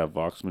Prime. Yeah,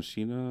 Vox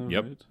Machina.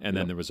 Yep. Right? And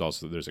then there's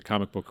a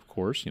comic book, of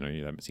course.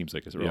 It seems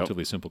like it's a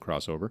relatively simple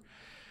crossover.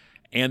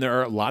 And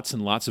there are lots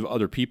and lots of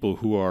other people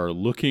who are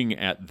looking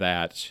at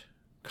that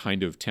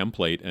kind of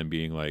template and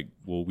being like,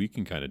 well, we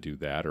can kind of do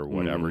that or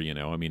whatever,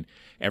 I mean,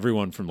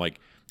 everyone from like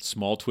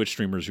small Twitch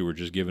streamers who were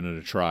just giving it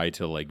a try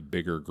to like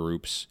bigger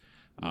groups.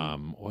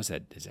 What was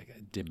that? Is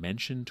that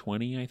Dimension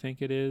 20, I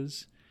think it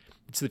is.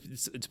 It's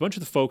a bunch of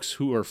the folks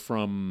who are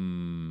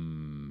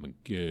from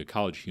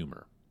College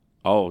Humor.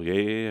 Oh,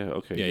 yeah.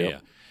 Okay. Yeah.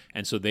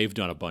 And so they've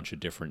done a bunch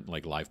of different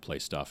like live play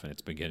stuff, and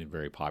it's been getting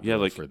very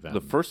popular for them. The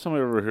first time I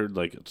ever heard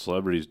like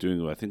celebrities doing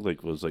it, I think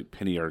like was like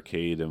Penny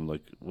Arcade, and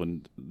like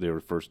when they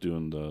were first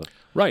doing the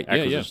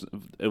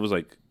acquisition, it was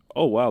like,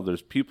 oh wow,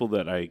 there's people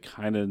that I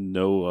kind of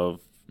know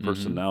of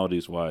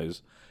personalities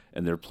wise,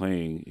 and they're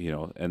playing,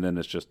 and then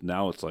it's just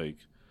now it's like,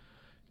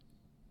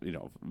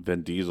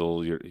 Vin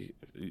Diesel,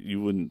 you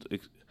wouldn't.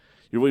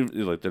 You're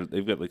like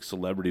they've got like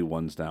celebrity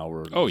ones now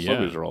where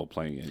celebrities are all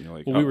playing it. And you're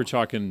like, we were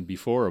talking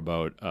before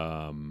about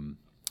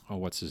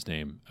what's his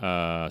name?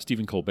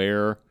 Stephen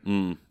Colbert.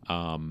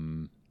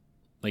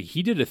 Like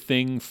he did a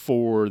thing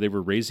they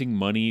were raising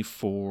money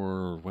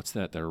for what's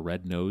that? Their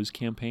Red Nose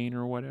campaign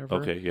or whatever.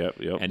 Okay, yep.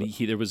 And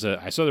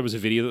I saw there was a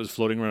video that was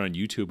floating around on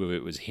YouTube of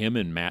it was him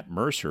and Matt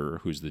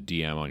Mercer, who's the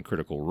DM on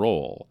Critical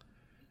Role,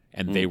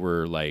 and they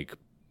were like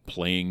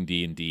playing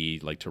D&D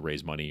like to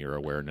raise money or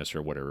awareness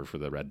or whatever for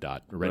the Red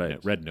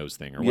Nose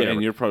thing or whatever. Yeah,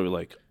 and you're probably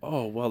like,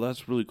 oh, well,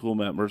 that's really cool.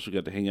 Matt Mercer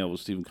got to hang out with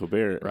Stephen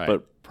Colbert. Right.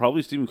 But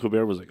probably Stephen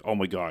Colbert was like, oh,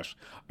 my gosh,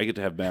 I get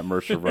to have Matt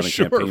Mercer run a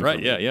campaign right,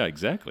 for me. Yeah,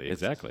 exactly.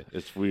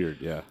 It's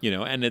weird, yeah.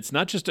 And it's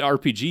not just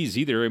RPGs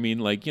either. I mean,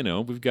 like,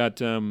 we've got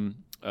Henry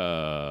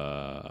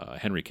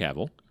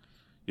Cavill.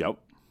 Yep.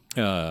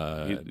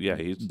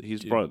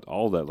 He's brought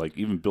all that, like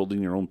even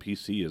building your own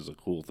PC is a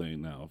cool thing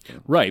now.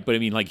 Right, but I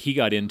mean, like he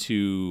got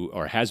into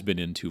or has been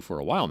into for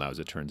a while now, as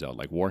it turns out,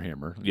 like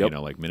Warhammer,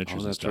 like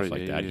miniatures and stuff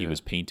like that. He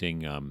was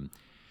painting,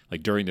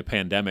 like during the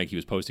pandemic, he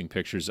was posting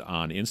pictures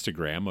on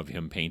Instagram of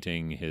him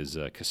painting his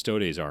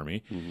Custodes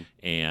army,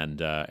 and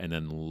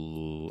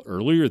then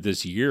earlier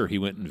this year he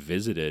went and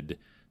visited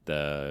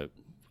the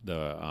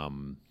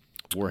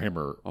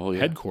Warhammer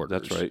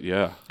headquarters. That's right,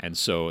 yeah. And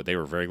so they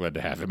were very glad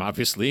to have him,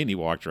 obviously, and he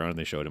walked around and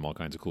they showed him all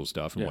kinds of cool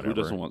stuff and whatever.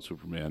 Who doesn't want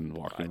Superman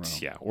walking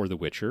around? Yeah, or The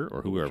Witcher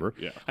or whoever.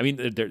 Yeah. I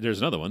mean,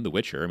 there's another one, The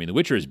Witcher. I mean, The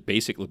Witcher is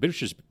basically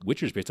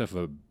Witcher's based off of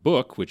a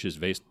book, which is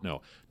it's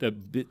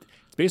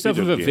based off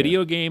of a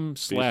video game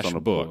 /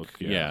 book.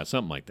 Yeah,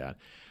 something like that.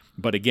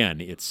 But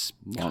again, it's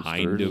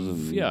kind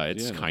of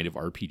kind of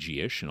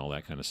RPG-ish and all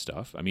that kind of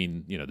stuff. I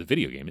mean, the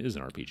video game is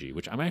an RPG,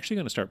 which I'm actually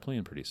going to start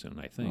playing pretty soon,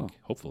 I think,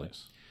 hopefully.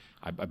 Nice.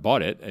 I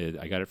bought it.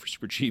 I got it for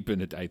super cheap,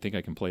 and I think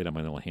I can play it on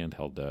my little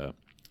handheld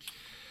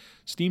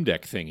Steam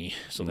Deck thingy.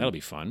 So that'll be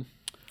fun.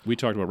 We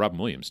talked about Robin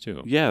Williams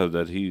too. Yeah,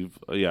 that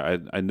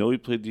I know he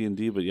played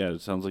D&D, but yeah,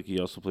 it sounds like he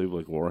also played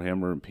like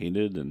Warhammer and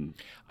painted. And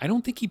I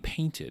don't think he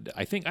painted.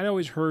 I think I'd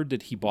always heard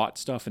that he bought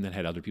stuff and then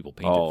had other people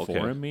paint it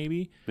for him,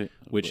 maybe.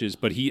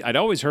 I'd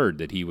always heard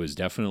that he was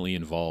definitely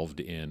involved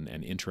in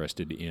and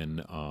interested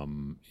in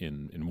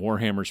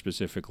Warhammer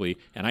specifically.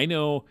 And I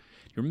know.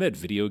 You remember that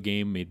video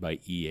game made by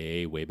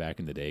EA way back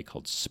in the day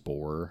called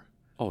Spore?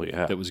 Oh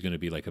yeah, that was going to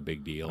be like a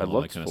big deal. I and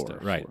all that kind of stuff.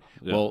 Right.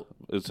 Yeah. Well,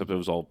 except it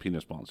was all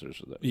penis sponsors.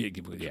 For that.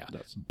 Yeah.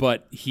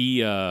 But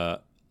he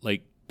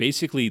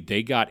basically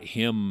they got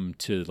him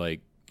to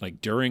like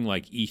during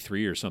like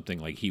E3 or something.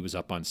 Like he was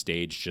up on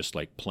stage just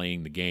like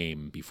playing the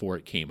game before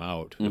it came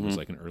out. It was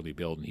like an early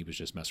build, and he was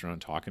just messing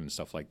around talking and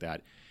stuff like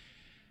that.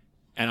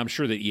 And I'm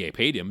sure that EA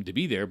paid him to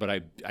be there, but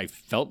I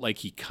felt like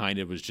he kind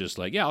of was just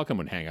like, yeah, I'll come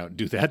and hang out and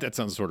do that. That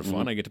sounds sort of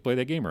fun. I get to play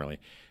that game early.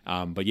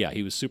 But yeah,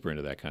 he was super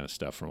into that kind of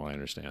stuff from what I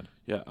understand.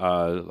 Yeah,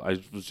 I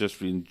was just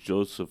reading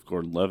Joseph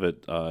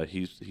Gordon-Levitt.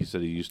 He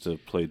said he used to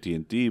play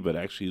D&D, but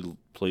actually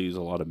plays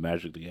a lot of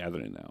Magic the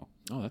Gathering now.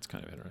 Oh, that's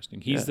kind of interesting.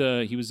 He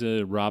was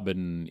a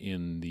Robin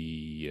in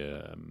the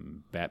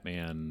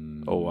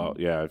Batman. Oh, wow.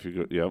 Yeah, if you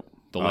go, yep.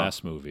 The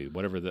last movie,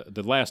 whatever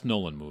the last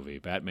Nolan movie,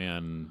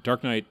 Batman,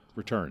 Dark Knight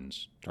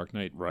Returns, Dark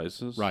Knight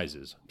Rises.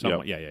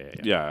 Something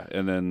Yep. Yeah,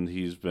 and then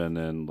he's been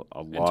in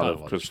a lot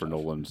of Christopher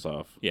Nolan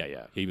stuff.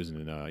 Yeah. He was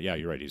in.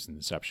 You're right. He's in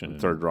Inception.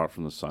 Third Rock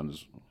from the Sun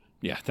is.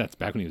 Yeah, that's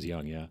back when he was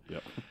young. Yeah.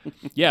 Yep.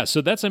 Yeah. So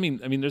that's. I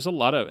mean, there's a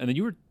lot of. And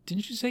then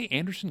didn't you say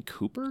Anderson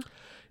Cooper?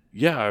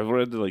 Yeah, I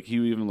read that he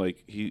even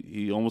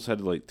he almost had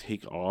to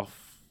take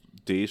off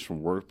days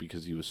from work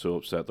because he was so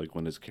upset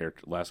when his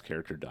last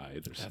character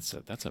died.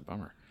 That's a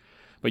bummer.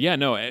 But yeah,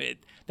 no,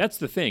 that's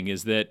the thing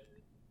is that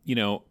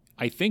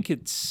I think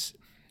it's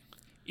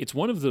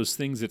one of those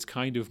things that's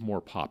kind of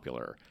more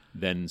popular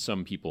than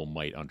some people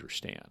might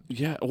understand.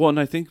 Yeah, well, and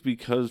I think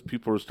because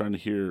people are starting to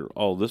hear,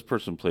 oh, this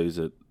person plays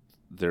it,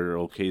 they're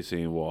okay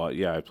saying, well,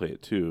 yeah, I play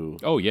it too.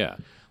 Oh yeah.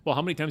 Well,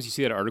 how many times do you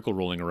see that article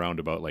rolling around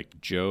about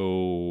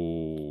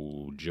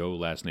Joe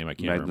last name I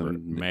can't remember,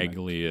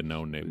 Maglia,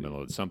 no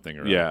name, something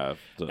or yeah,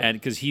 and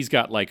because he's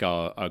got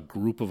a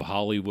group of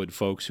Hollywood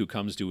folks who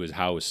comes to his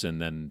house, and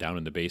then down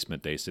in the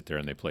basement they sit there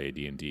and they play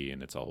D&D,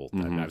 and it's a whole.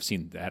 Mm-hmm. I've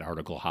seen that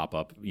article hop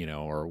up,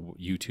 or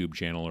YouTube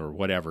channel or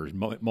whatever,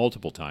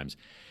 multiple times,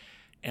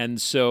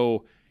 and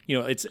so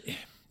it's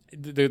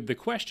the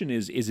question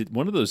is it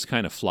one of those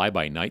kind of fly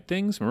by night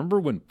things?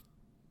 Remember when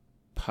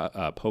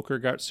poker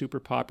got super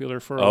popular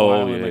for a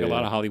while, and a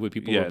lot of Hollywood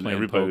people were playing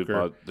everybody poker.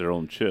 Bought their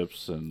own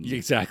chips and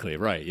exactly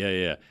right.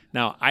 Yeah.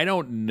 Now I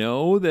don't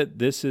know that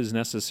this is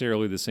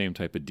necessarily the same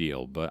type of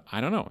deal, but I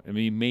don't know. I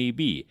mean,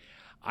 maybe.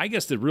 I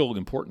guess the real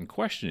important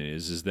question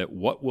is that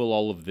what will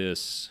all of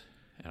this,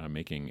 and I'm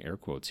making air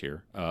quotes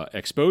here,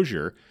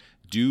 exposure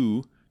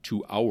do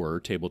to our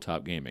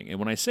tabletop gaming? And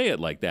when I say it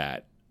like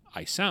that,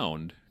 I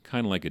sound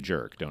kind of like a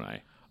jerk, don't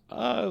I?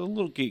 A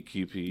little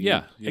gatekeepy.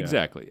 Yeah,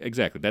 exactly.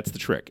 That's the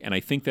trick. And I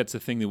think that's the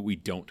thing that we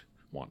don't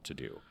want to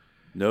do.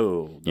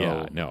 No.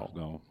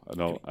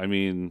 I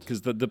mean...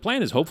 Because the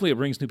plan is hopefully it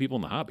brings new people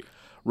in the hobby.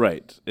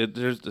 Right.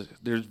 There's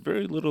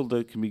very little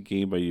that can be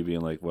gained by you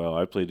being like, well,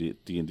 I played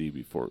D&D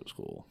before it was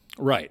cool.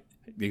 Right.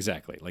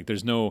 Exactly.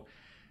 There's no...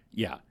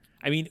 Yeah.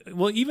 I mean,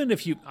 well, even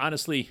if you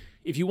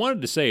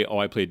wanted to say, oh,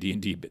 I played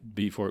D&D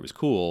before it was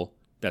cool...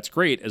 That's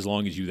great as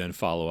long as you then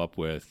follow up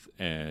with,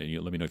 let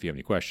me know if you have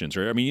any questions,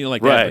 or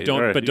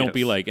that. But don't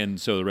be like, and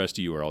so the rest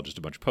of you are all just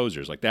a bunch of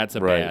posers. That's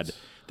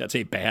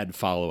a bad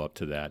follow up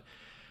to that.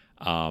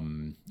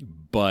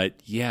 But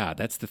yeah,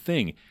 that's the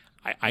thing.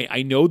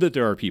 I know that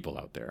there are people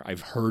out there.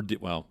 I've heard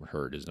it. Well,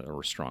 heard is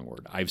a strong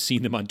word. I've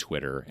seen them on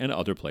Twitter and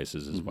other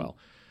places as well.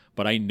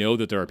 But I know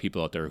that there are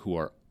people out there who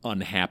are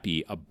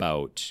unhappy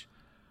about.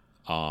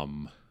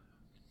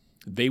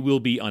 They will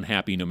be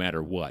unhappy no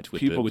matter what. With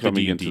people with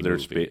coming the into their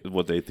space,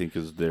 what they think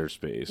is their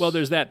space. Well,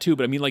 there's that too.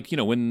 But I mean,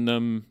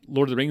 when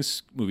Lord of the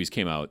Rings movies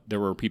came out, there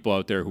were people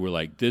out there who were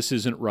like, "This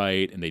isn't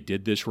right," and they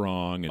did this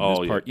wrong. And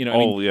this part,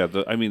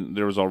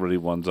 there was already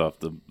ones off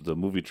the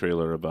movie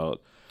trailer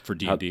about for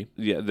D&D.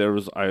 There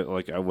was. I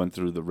went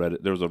through the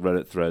Reddit. There was a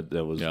Reddit thread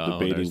that was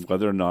debating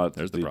whether or not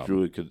the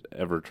druid could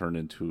ever turn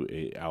into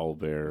a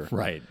owlbear.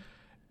 Right.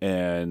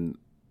 And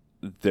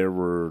there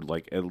were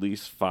at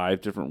least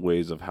 5 different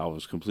ways of how it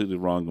was completely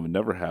wrong and would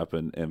never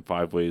happen, and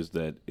 5 ways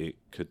that it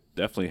could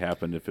definitely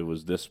happen if it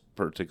was this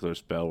particular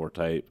spell or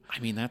type.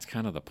 I mean, that's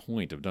kind of the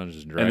point of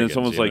Dungeons and Dragons. And then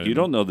someone's like, "You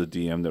don't know the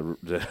DM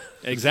that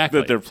exactly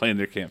that they're playing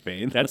their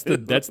campaign." That's the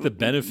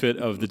benefit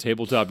of the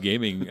tabletop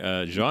gaming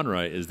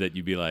genre is that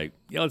you'd be like,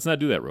 "Yeah, let's not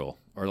do that rule,"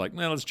 or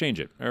let's change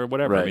it, or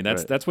whatever. Right, I mean,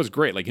 that's what's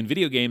great. In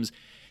video games.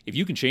 If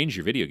you can change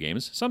your video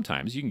games,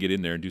 sometimes you can get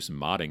in there and do some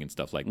modding and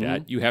stuff like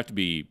that. You have to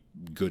be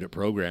good at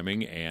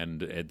programming,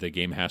 and the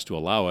game has to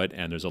allow it,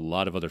 and there's a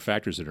lot of other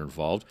factors that are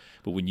involved.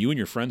 But when you and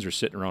your friends are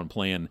sitting around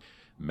playing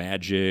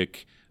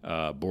Magic,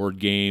 board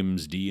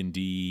games,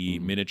 D&D,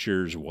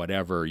 miniatures,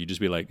 whatever, you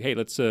just be like, hey,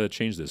 let's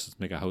change this. Let's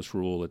make a house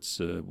rule. Let's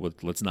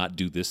not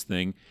do this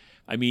thing.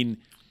 I mean...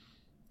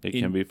 It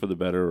can be for the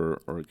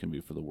better or it can be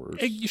for the worse.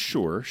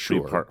 Sure.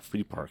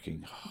 Free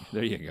parking.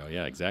 There you go.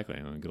 Yeah, exactly.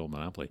 Good old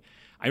Monopoly.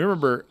 I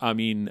remember,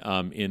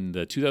 in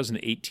the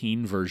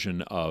 2018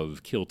 version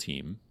of Kill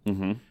Team,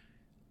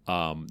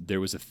 there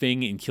was a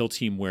thing in Kill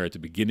Team where at the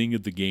beginning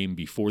of the game,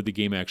 before the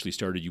game actually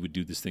started, you would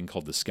do this thing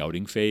called the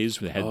scouting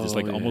phase, where they had this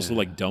almost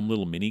dumb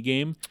little mini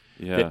game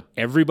that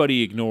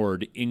everybody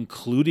ignored,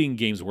 including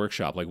Games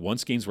Workshop.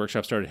 Once Games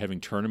Workshop started having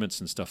tournaments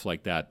and stuff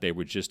like that, they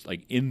would just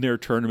in their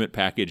tournament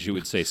package, it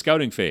would say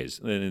scouting phase,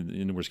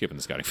 and we're skipping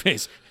the scouting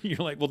phase. You're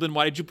like, well, then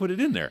why did you put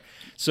it in there?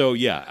 So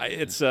yeah,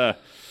 it's.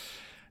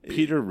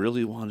 Peter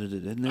really wanted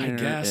it in there, I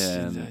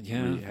guess.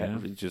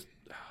 We just.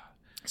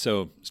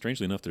 So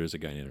strangely enough, there is a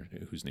guy in there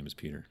whose name is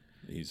Peter.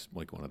 He's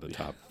one of the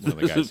top one of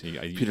the guys.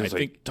 Peter's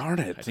darn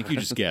it! I think you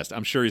just guessed.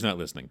 I'm sure he's not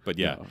listening, but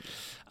yeah.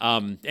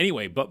 No.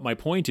 Anyway, but my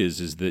point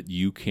is that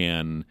you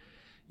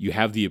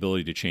have the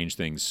ability to change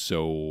things.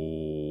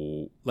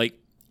 So,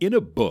 in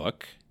a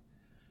book,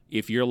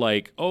 if you're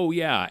like, oh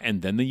yeah,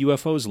 and then the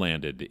UFOs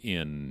landed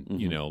in,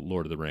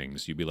 Lord of the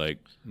Rings, you'd be like,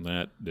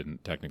 that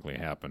didn't technically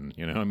happen.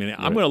 I mean,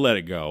 I'm going to let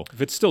it go.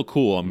 If it's still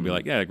cool, I'm going to be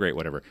like, yeah, great,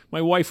 whatever.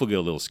 My wife will get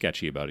a little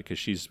sketchy about it because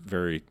she's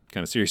very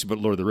kind of serious about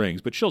Lord of the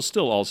Rings, but she'll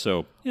still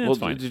also, it's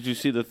fine. Did you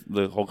see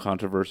the whole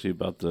controversy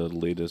about the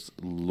latest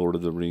Lord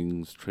of the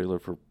Rings trailer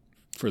for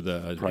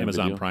the Prime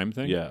Amazon Video? Prime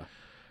thing? Yeah.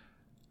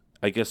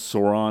 I guess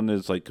Sauron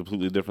is like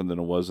completely different than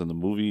it was in the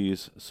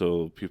movies.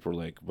 So people are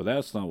like, well,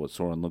 that's not what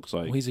Sauron looks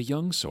like. Well, he's a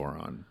young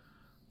Sauron.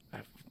 I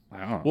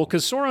don't know. Well,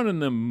 because Sauron in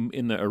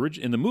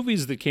the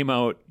movies that came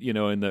out,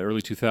 in the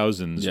early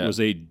 2000s was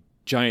a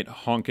giant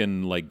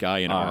honking like guy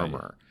in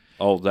armor.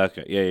 Oh, that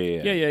guy.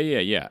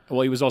 Yeah.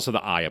 Well, he was also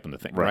the eye up in the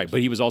thing, right?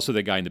 But he was also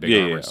the guy in the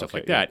big armor and stuff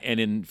like that.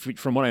 And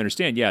from what I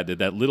understand,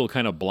 that little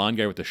kind of blonde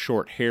guy with the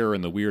short hair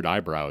and the weird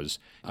eyebrows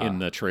in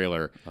the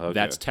trailer,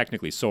 that's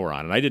technically Sauron.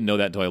 And I didn't know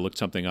that until I looked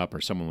something up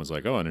or someone was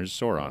like, oh, and there's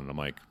Sauron. And I'm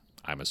like,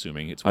 I'm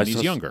assuming it's when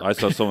he's younger. I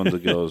saw someone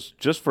that goes,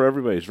 just for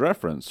everybody's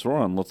reference,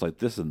 Sauron looks like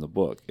this in the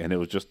book. And it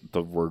was just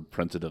the word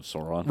printed of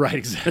Sauron. Right,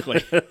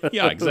 exactly.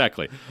 Yeah,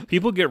 exactly.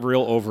 People get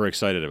real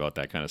overexcited about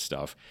that kind of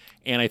stuff.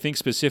 And I think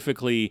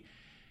specifically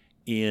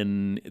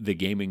in the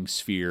gaming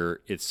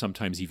sphere, it's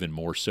sometimes even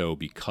more so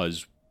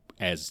because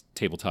as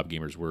tabletop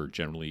gamers, we're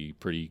generally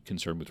pretty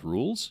concerned with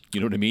rules. You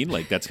know what I mean?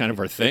 Like, that's kind of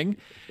our thing,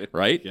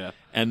 right? Yeah.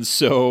 And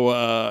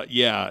so,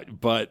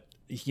 but,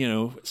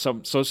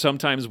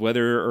 sometimes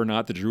whether or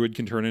not the druid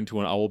can turn into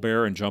an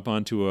owlbear and jump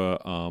onto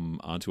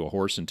a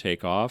horse and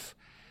take off,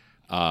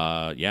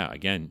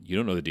 again, you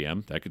don't know the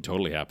DM. That could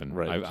totally happen.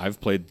 Right. I've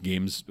played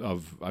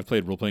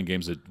role-playing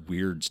games that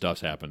weird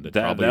stuff's happened.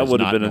 That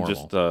would have been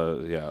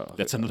normal.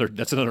 That's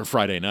another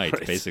Friday night,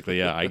 basically.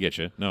 Yeah, I get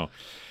you. No.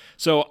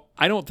 So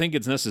I don't think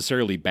it's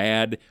necessarily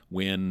bad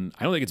I don't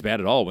think it's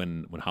bad at all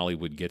when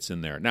Hollywood gets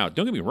in there. Now,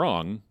 don't get me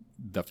wrong,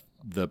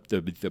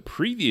 the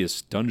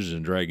previous Dungeons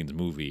and Dragons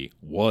movie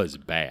was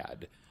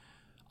bad.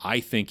 I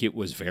think it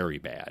was very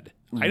bad.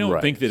 I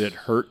don't think that it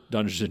hurt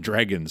Dungeons and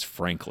Dragons,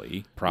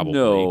 frankly. Probably.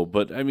 No,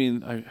 but I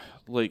mean, I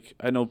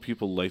know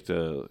people like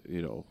to,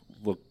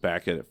 look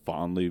back at it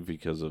fondly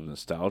because of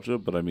nostalgia,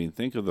 but I mean,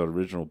 think of the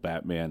original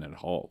Batman and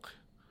Hulk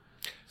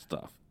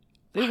stuff.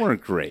 They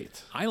weren't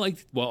great. I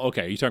liked. Well,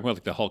 okay. Are you talking about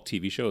like the Hulk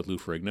TV show with Lou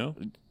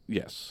Ferrigno?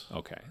 Yes.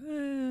 Okay.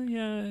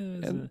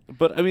 Yeah.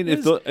 But I mean,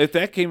 if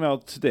that came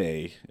out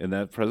today in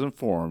that present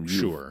form,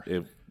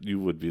 if you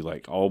would be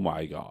like, oh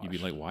my gosh. You'd be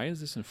like, why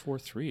is this in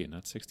 4:3 and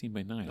not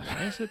 16:9?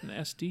 Why is it in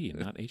SD and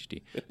not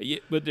HD?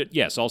 But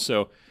yes,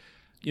 also,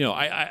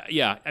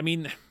 I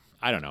mean,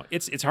 I don't know.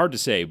 It's hard to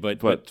say,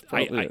 but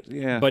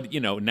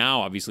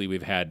now obviously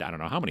we've had I don't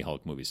know how many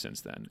Hulk movies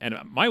since then, and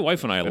my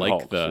wife and I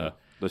like the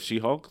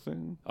She-Hulk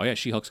thing. Oh yeah,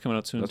 She-Hulk's coming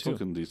out soon too. That's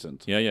looking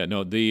decent. Yeah.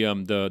 No,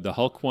 the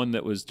Hulk one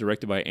that was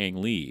directed by Ang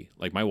Lee.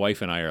 Like my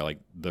wife and I are like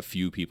the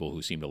few people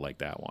who seem to like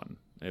that one.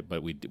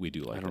 But we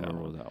do like that one. I don't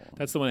remember that one.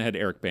 That's the one that had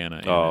Eric Bana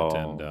in it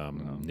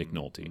and Nick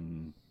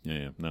Nolte.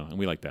 Yeah. No, and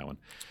we like that one.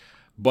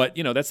 But,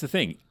 that's the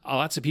thing.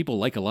 Lots of people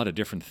like a lot of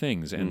different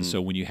things. And so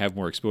when you have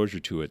more exposure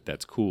to it,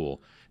 that's cool.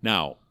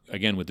 Now,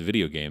 again, with the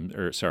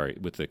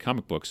with the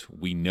comic books,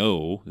 we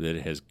know that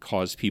it has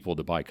caused people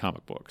to buy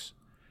comic books.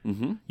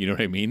 Mm-hmm. You know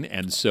what I mean?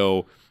 And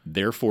so,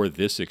 therefore,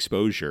 this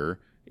exposure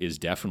is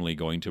definitely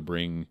going to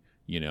bring...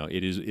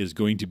 it is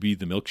going to be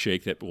the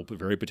milkshake that will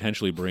very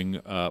potentially bring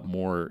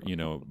more,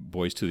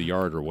 boys to the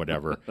yard or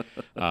whatever.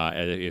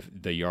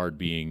 If the yard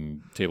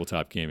being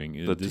tabletop gaming,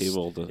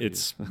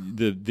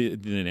 the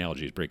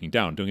analogy is breaking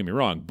down. Don't get me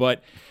wrong,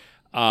 but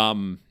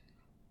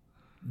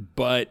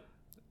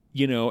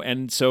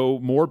and so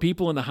more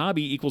people in the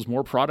hobby equals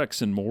more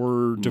products and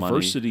more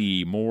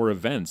diversity, more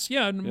events.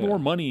 Yeah, and more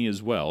money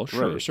as well.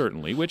 Sure,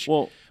 certainly. Which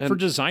for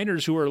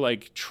designers who are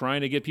like trying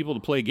to get people to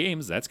play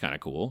games, that's kind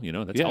of cool.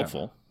 That's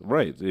helpful.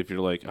 Right. If you're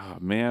like, oh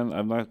man,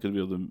 I'm not going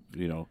to be able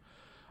to,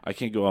 I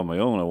can't go on my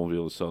own. I won't be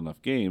able to sell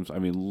enough games. I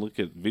mean, look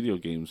at video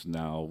games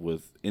now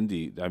with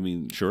indie. I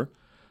mean, sure.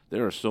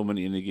 There are so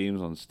many indie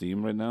games on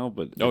Steam right now,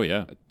 but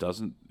it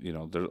doesn't,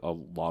 there a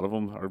lot of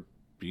them are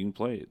being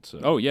played. So.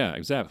 Oh yeah,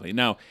 exactly.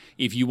 Now,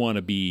 if you want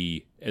to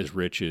be as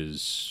rich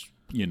as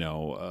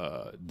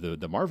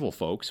the Marvel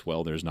folks,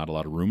 well, there's not a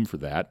lot of room for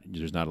that.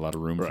 There's not a lot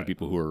of room for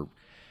people who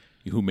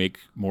make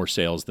more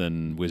sales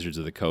than Wizards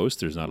of the Coast.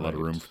 There's not a lot of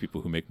room for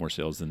people who make more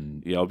sales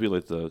than I'll be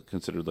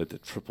considered like the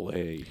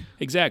AAA.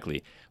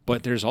 Exactly,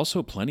 but there's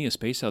also plenty of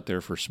space out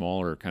there for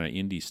smaller kind of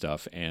indie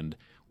stuff. And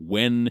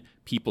when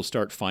people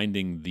start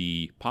finding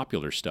the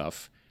popular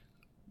stuff.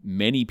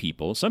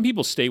 Some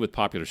people stay with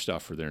popular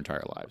stuff for their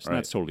entire lives, and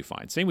that's totally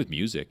fine. Same with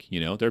music,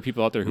 There are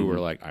people out there who are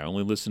like, I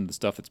only listen to the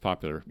stuff that's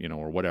popular,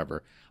 or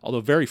whatever.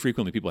 Although very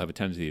frequently people have a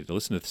tendency to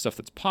listen to the stuff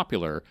that's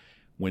popular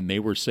when they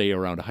were, say,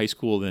 around high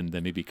school, then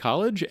maybe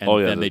college,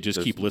 and then they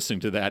just keep listening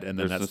to that, and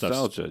then that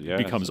stuff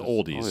becomes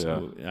oldies.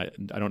 So I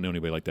don't know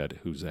anybody like that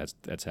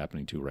that's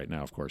happening to right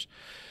now, of course.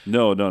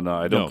 No.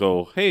 I don't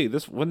go, hey,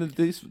 this radio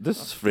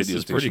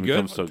station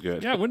becomes so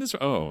good. Yeah,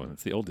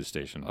 it's the oldest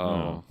station.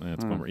 Oh,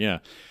 that's a bummer. Yeah.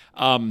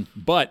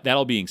 But that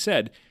all being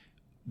said,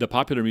 the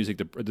popular music,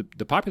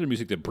 the popular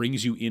music that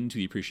brings you into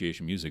the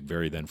appreciation music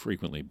very then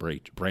frequently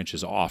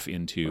branches off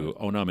into,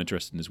 oh no, I'm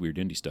interested in this weird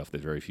indie stuff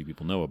that very few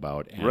people know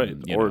about.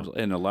 And,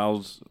 and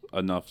allows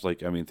enough,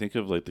 like, I mean, think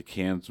of like the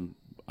Cannes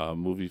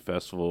movie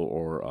festival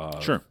or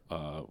sure.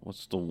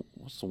 What's the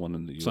one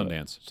in the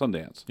US?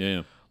 Sundance.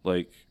 Yeah.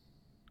 Like,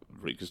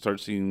 you could start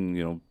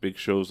seeing, big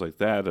shows like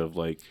that of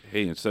like,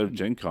 hey, instead of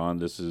Gen Con,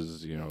 this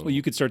is, Well,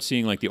 you could start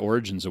seeing like the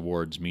Origins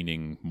Awards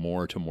meaning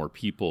more to more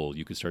people.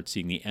 You could start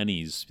seeing the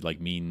Ennies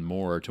like mean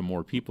more to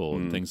more people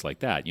and things like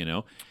that,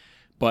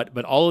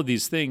 But all of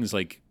these things,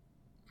 like,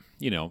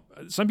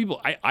 some people,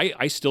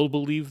 I still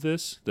believe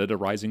this, that a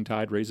rising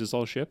tide raises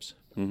all ships.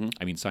 Mm-hmm.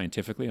 I mean,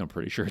 scientifically, I'm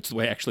pretty sure it's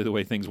the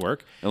way things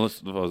work.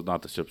 Unless it was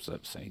not the ships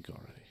that sank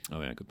already. Oh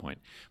yeah, good point.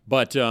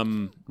 But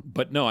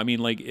no, I mean,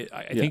 like,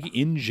 I think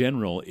in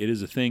general, it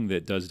is a thing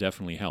that does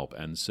definitely help.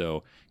 And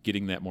so,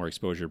 getting that more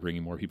exposure,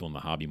 bringing more people in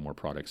the hobby, more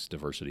products,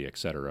 diversity,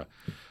 etc.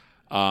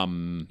 I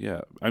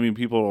mean,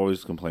 people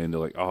always complain. They're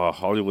like, "Oh,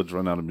 Hollywood's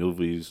run out of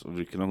movies.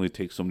 We can only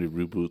take so many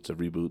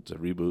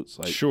reboots."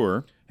 Like,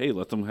 sure, hey,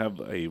 let them have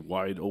a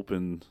wide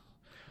open,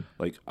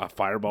 like a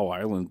Fireball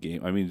Island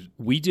game. I mean,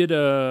 we did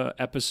a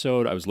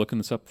episode. I was looking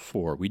this up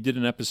before. We did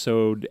an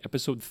episode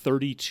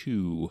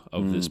 32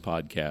 of this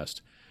podcast,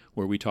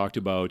 where we talked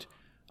about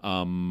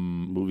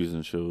movies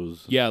and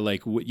shows. Yeah,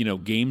 like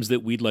games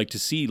that we'd like to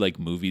see, like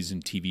movies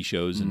and TV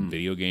shows and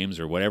video games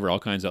or whatever, all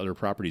kinds of other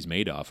properties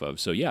made off of.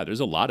 So yeah, there's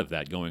a lot of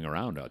that going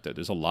around out there.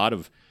 There's a lot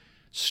of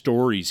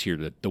stories here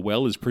that the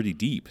well is pretty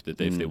deep. That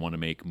if they want to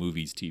make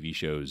movies, TV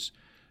shows,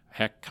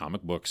 heck,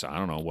 comic books, I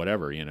don't know,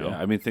 whatever, Yeah,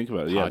 I mean, think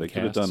about it. Yeah, podcasts. They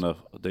could have done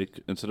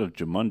instead of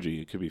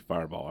Jumanji, it could be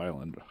Fireball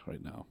Island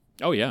right now.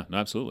 Oh yeah, no,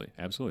 absolutely.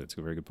 That's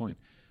a very good point.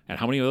 And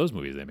how many of those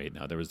movies they made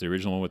now? There was the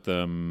original one with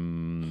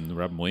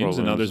Robin Williams,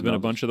 and now there's been a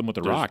bunch of them with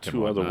The Rock.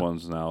 Two other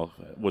ones now,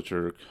 which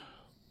are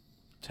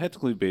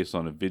technically based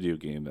on a video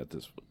game that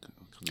this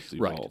evolved.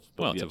 Right.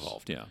 Well, it's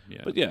evolved, yeah.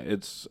 But yeah,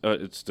 it's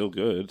still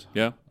good.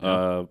 Yeah.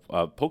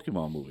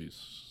 Pokemon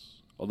movies.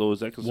 Although,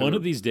 is that considered... One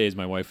of these days,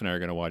 my wife and I are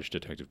going to watch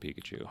Detective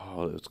Pikachu.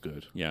 Oh, it's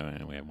good. Yeah,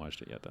 man, we haven't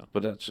watched it yet, though.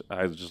 But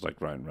I just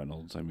like Ryan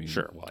Reynolds. I mean,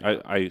 sure. Well,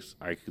 yeah.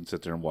 I can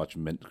sit there and watch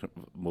Mint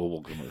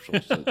mobile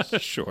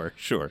commercials.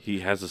 Sure.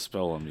 He has a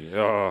spell on me.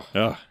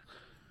 Oh.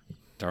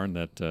 Darn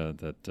that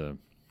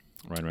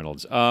Ryan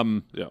Reynolds.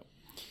 Yeah.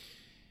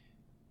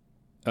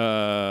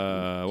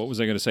 What was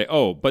I going to say?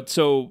 Oh, but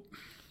so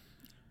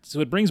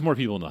it brings more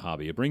people in the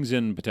hobby. It brings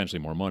in potentially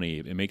more money.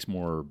 It makes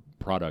more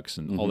products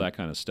and all that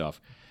kind of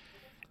stuff.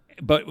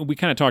 But we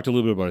kind of talked a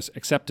little bit about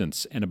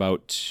acceptance and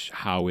about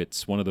how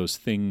it's one of those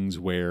things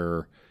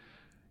where,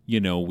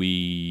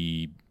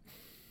 we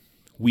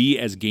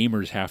as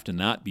gamers have to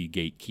not be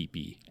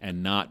gatekeepy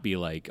and not be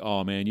like,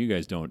 oh man, you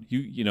guys don't,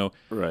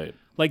 right.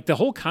 Like the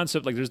whole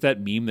concept, like there's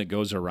that meme that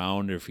goes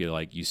around if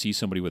you see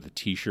somebody with a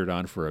T-shirt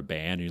on for a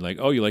band and you're like,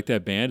 oh, you like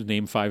that band?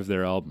 Name 5 of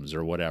their albums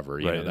or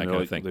whatever, that kind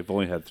of thing. They've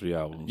only had 3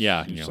 albums.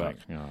 Yeah, you're like,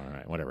 oh, all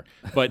right, whatever.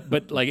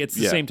 But like it's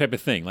the same type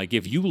of thing. Like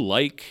if you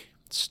like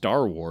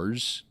Star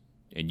Wars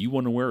and you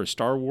want to wear a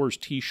Star Wars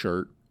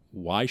T-shirt,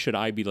 why should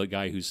I be the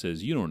guy who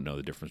says you don't know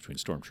the difference between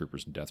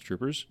stormtroopers and death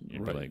troopers?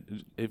 Right. Like,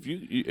 if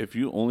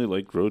you only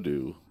like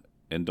Grogu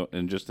and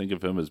just think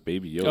of him as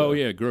Baby Yoda. Oh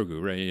yeah,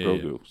 Grogu, right? Yeah,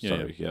 Grogu. Yeah.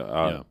 Sorry.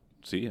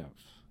 Yeah.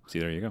 See,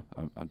 there you go.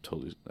 I'm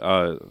totally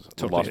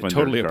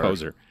totally a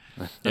poser.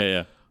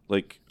 Yeah.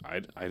 Like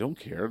I don't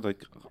care.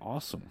 Like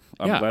awesome.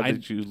 I'm glad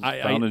that you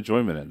found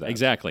enjoyment in that.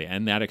 Exactly,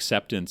 and that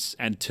acceptance,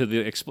 and to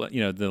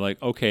the they're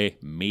like, okay,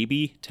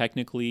 maybe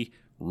technically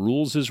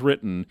rules is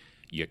written,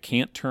 you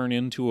can't turn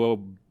into a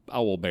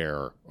owl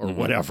bear or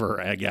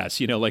whatever, I guess,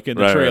 like in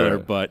the trailer,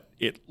 but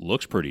it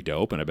looks pretty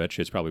dope, and I bet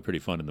you it's probably pretty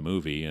fun in the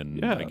movie. And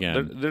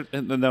again,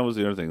 and then that was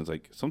the other thing. It's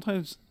like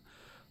sometimes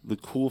the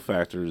cool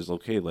factor is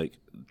okay. Like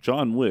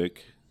John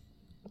Wick,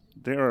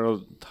 there are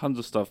tons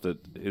of stuff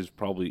that is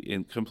probably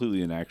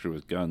completely inaccurate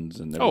with guns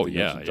and everything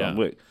else in John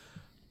Wick,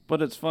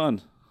 but it's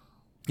fun.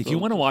 If you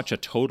want to watch a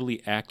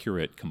totally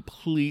accurate,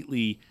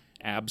 completely,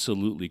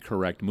 absolutely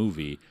correct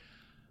movie,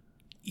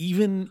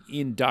 even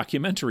in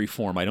documentary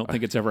form, I don't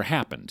think it's ever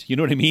happened. You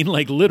know what I mean?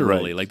 Like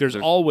literally, like there's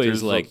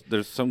always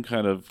there's some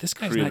kind of this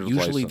guy's not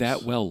usually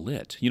that well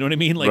lit. You know what I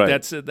mean? Like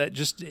that's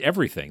just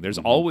everything. There's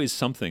always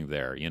something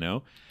there,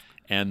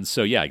 And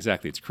so yeah,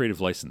 exactly. It's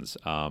creative license.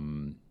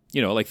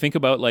 Like think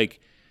about like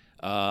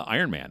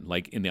Iron Man.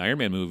 Like in the Iron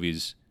Man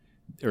movies,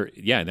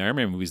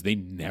 they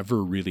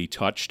never really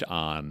touched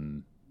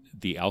on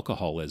the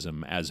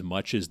alcoholism as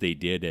much as they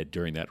did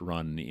during that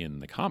run in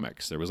the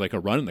comics. There was like a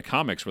run in the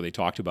comics where they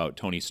talked about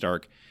Tony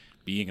Stark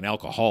being an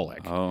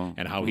alcoholic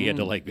and how he had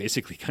to like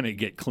basically kind of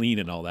get clean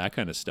and all that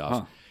kind of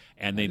stuff.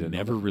 And they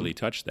never really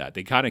touched that.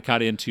 They kind of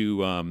got into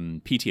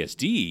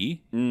PTSD,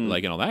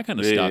 like and all that kind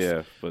of stuff.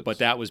 Yeah, but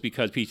that was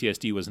because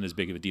PTSD wasn't as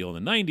big of a deal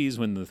in the 90s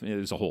when it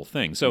was a whole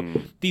thing. So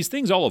these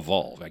things all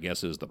evolve, I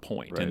guess, is the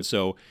point. Right. And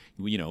so,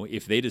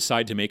 if they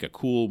decide to make a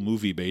cool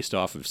movie based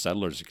off of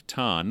Settlers of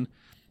Catan,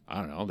 I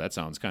don't know, that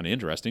sounds kind of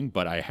interesting,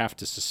 but I have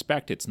to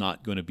suspect it's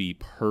not going to be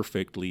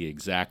perfectly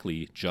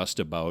exactly just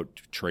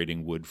about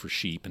trading wood for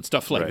sheep and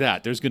stuff like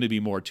that. There's going to be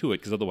more to it,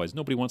 because otherwise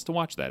nobody wants to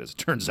watch that, as it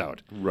turns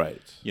out.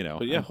 Right. You know.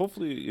 But yeah,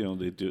 hopefully,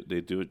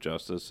 they do it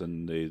justice,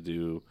 and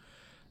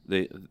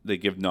they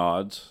give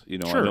nods. You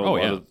know, sure.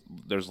 I know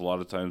there's a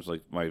lot of times,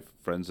 like my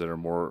friends that are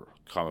more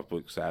comic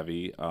book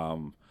savvy,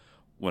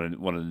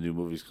 when one of the new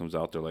movies comes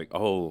out, they're like,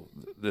 "Oh,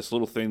 this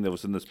little thing that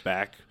was in this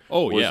back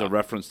was a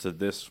reference to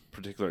this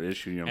particular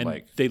issue."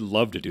 And they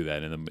love to do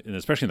that, and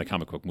especially in the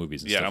comic book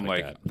movies. And stuff I'm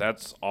like, that.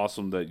 That's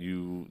awesome that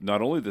you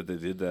not only that they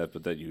did that,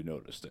 but that you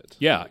noticed it.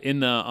 Yeah,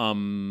 in the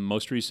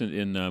most recent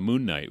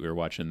Moon Knight, we were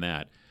watching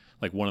that.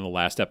 Like one of the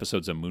last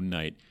episodes of Moon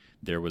Knight,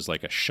 there was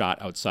like a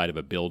shot outside of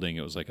a building.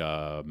 It was like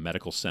a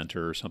medical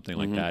center or something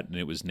like that, and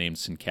it was named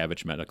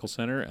Sienkiewicz Medical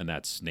Center, and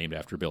that's named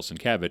after Bill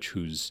Sienkiewicz,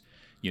 who's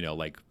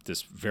like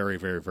this very,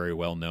 very, very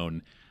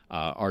well-known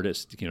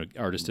artist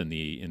in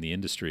the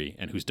industry,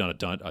 and who's done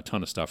a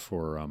ton of stuff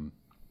for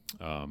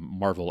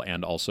Marvel,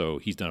 and also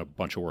he's done a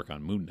bunch of work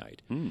on Moon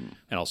Knight, and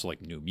also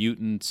like New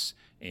Mutants,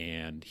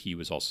 and he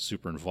was also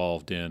super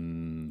involved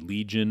in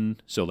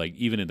Legion. So like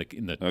even in the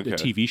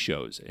TV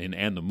shows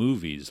and the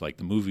movies, like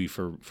the movie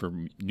for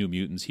New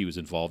Mutants, he was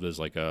involved as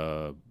like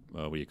a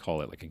what do you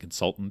call it, like a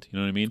consultant? You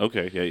know what I mean?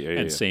 Okay, yeah.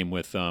 And same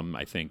with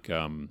I think.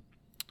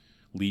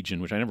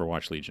 Legion, which I never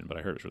watched Legion, but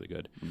I heard it's really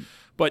good.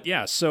 But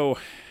yeah, so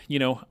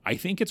I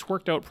think it's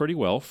worked out pretty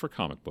well for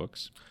comic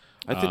books.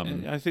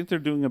 I think they're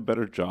doing a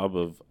better job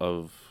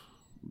of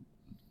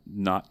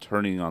not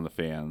turning on the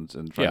fans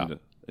and trying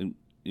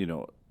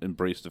to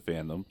embrace the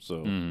fandom.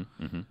 So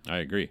I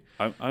agree.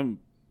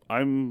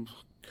 I'm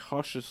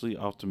cautiously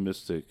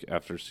optimistic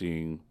after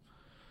seeing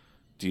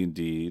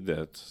D&D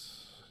that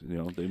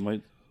they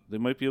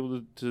might be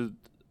able to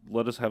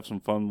let us have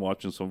some fun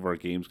watching some of our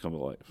games come to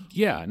life.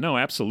 Yeah, no,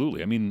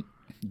 absolutely. I mean,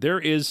 there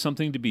is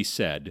something to be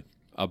said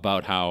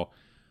about how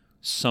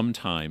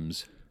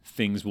sometimes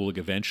things will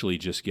eventually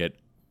just get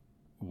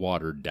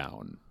watered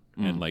down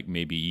and like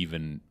maybe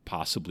even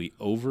possibly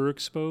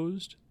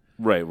overexposed.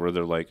 Right, where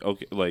they're like,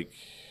 okay, like,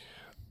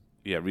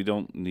 yeah, we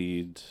don't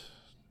need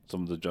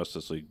some of the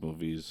Justice League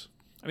movies.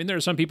 I mean, there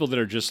are some people that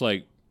are just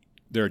like,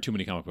 there are too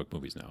many comic book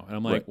movies now. And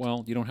I'm like,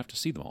 well, you don't have to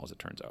see them all, as it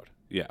turns out.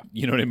 Yeah.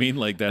 You know what I mean?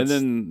 Like that's... And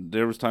then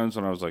there was times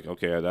when I was like,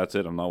 okay, that's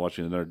it. I'm not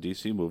watching another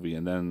DC movie.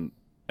 And then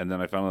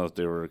I found out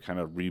they were kind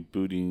of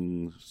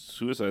rebooting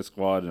Suicide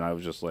Squad, and I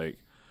was just like,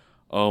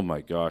 oh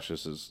my gosh,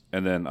 this is...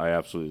 And then I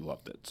absolutely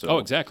loved it. So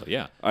exactly,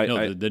 yeah.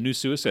 The new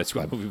Suicide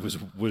Squad movie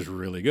was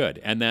really good.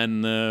 And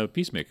then the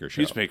Peacemaker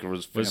show. Peacemaker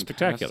was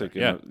spectacular.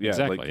 Yeah,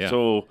 exactly. Like,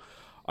 so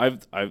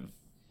I've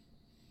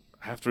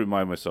have to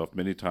remind myself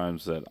many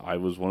times that I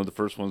was one of the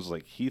first ones,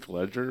 like, Heath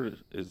Ledger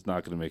is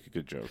not going to make a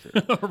good Joker.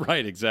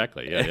 Right,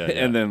 exactly. Yeah.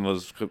 And then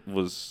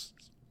was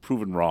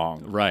proven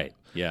wrong. Right,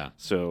 yeah.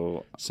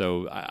 So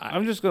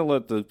I'm just going to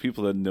let the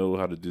people that know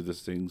how to do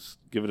these things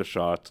give it a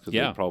shot, because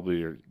they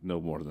probably know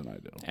more than I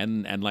do.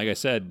 And like I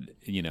said,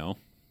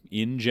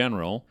 in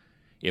general,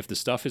 if the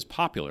stuff is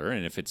popular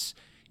and if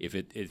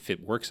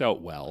it works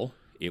out well,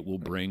 it will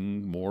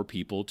bring more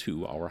people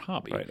to our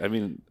hobby. Right. I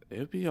mean, it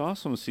would be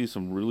awesome to see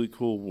some really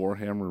cool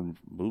Warhammer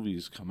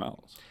movies come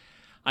out.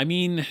 I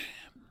mean,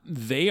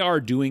 they are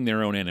doing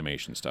their own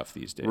animation stuff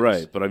these days.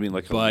 Right, but I mean,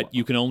 but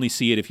you can only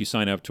see it if you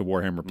sign up to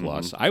Warhammer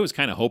Plus. I was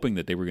kind of hoping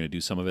that they were going to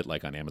do some of it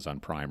like on Amazon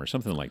Prime or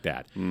something like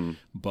that.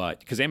 But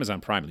because Amazon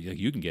Prime,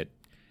 you can get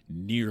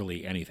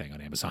nearly anything on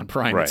Amazon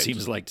Prime, it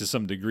seems like, to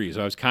some degree.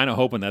 So I was kind of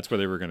hoping that's where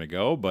they were going to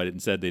go, but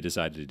instead they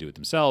decided to do it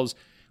themselves.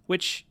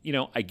 Which,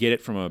 I get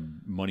it from a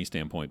money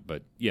standpoint,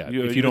 but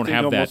if you don't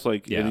have that... almost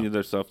like any of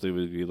their stuff, they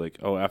would be like,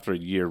 oh, after a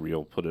year,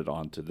 we'll put it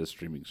onto this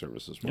streaming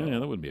service as well. Yeah,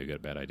 that wouldn't be a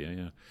bad idea,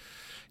 yeah.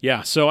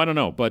 Yeah, so I don't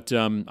know, but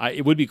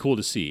it would be cool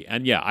to see.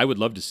 And yeah, I would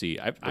love to see.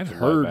 I've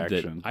heard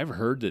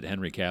that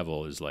Henry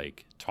Cavill is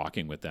like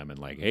talking with them and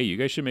like, hey, you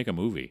guys should make a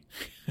movie.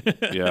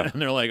 Yeah. And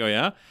they're like, oh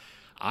yeah?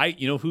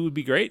 Who would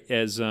be great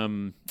as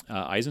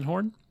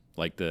Eisenhorn?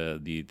 Like the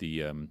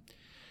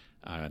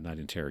not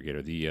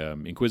Interrogator, the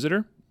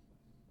Inquisitor?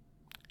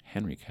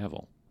 Henry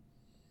Cavill.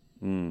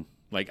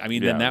 Like, I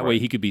mean, then that way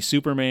he could be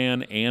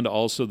Superman and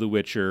also The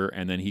Witcher,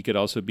 and then he could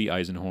also be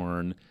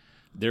Eisenhorn.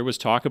 There was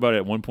talk about it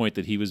at one point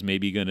that he was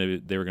maybe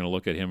they were going to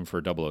look at him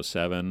for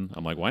 007.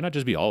 I'm like, why not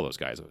just be all those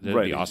guys?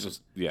 That'd be awesome.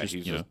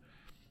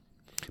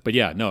 But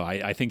yeah, no,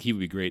 I think he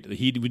would be great.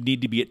 He would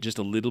need to be just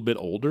a little bit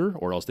older,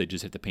 or else they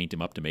just have to paint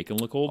him up to make him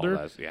look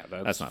older.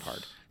 That's not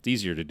hard. It's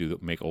easier to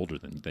make older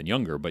than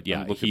younger. But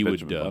yeah, he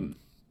would.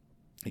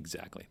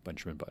 Exactly,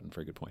 Benjamin Button.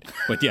 Very good point.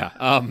 But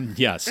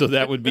yeah, so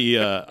that would be.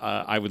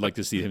 I would like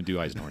to see him do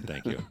Eisenhorn.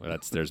 Thank you.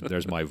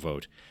 There's my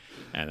vote,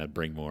 and that'd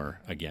bring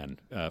more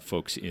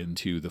folks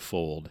into the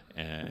fold.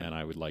 And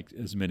I would like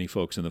as many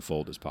folks in the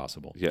fold as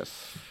possible.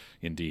 Yes,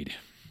 indeed.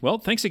 Well,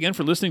 thanks again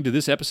for listening to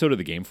this episode of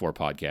the Game 4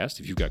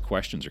 podcast. If you've got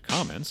questions or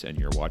comments and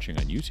you're watching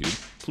on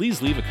YouTube,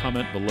 please leave a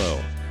comment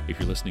below. If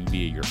you're listening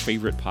via your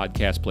favorite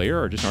podcast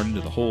player or just aren't into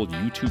the whole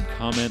YouTube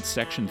comments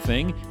section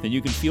thing, then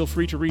you can feel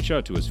free to reach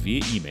out to us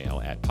via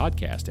email at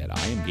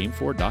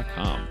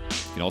podcast@iamgamefore.com.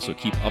 You can also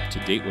keep up to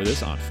date with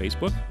us on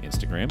Facebook,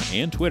 Instagram,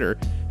 and Twitter,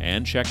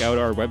 and check out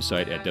our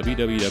website at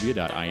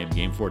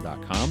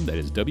www.iamgamefore.com. That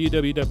is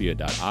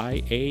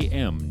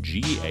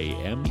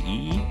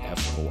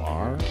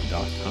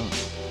www.iamgamefore.com.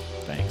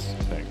 Thanks.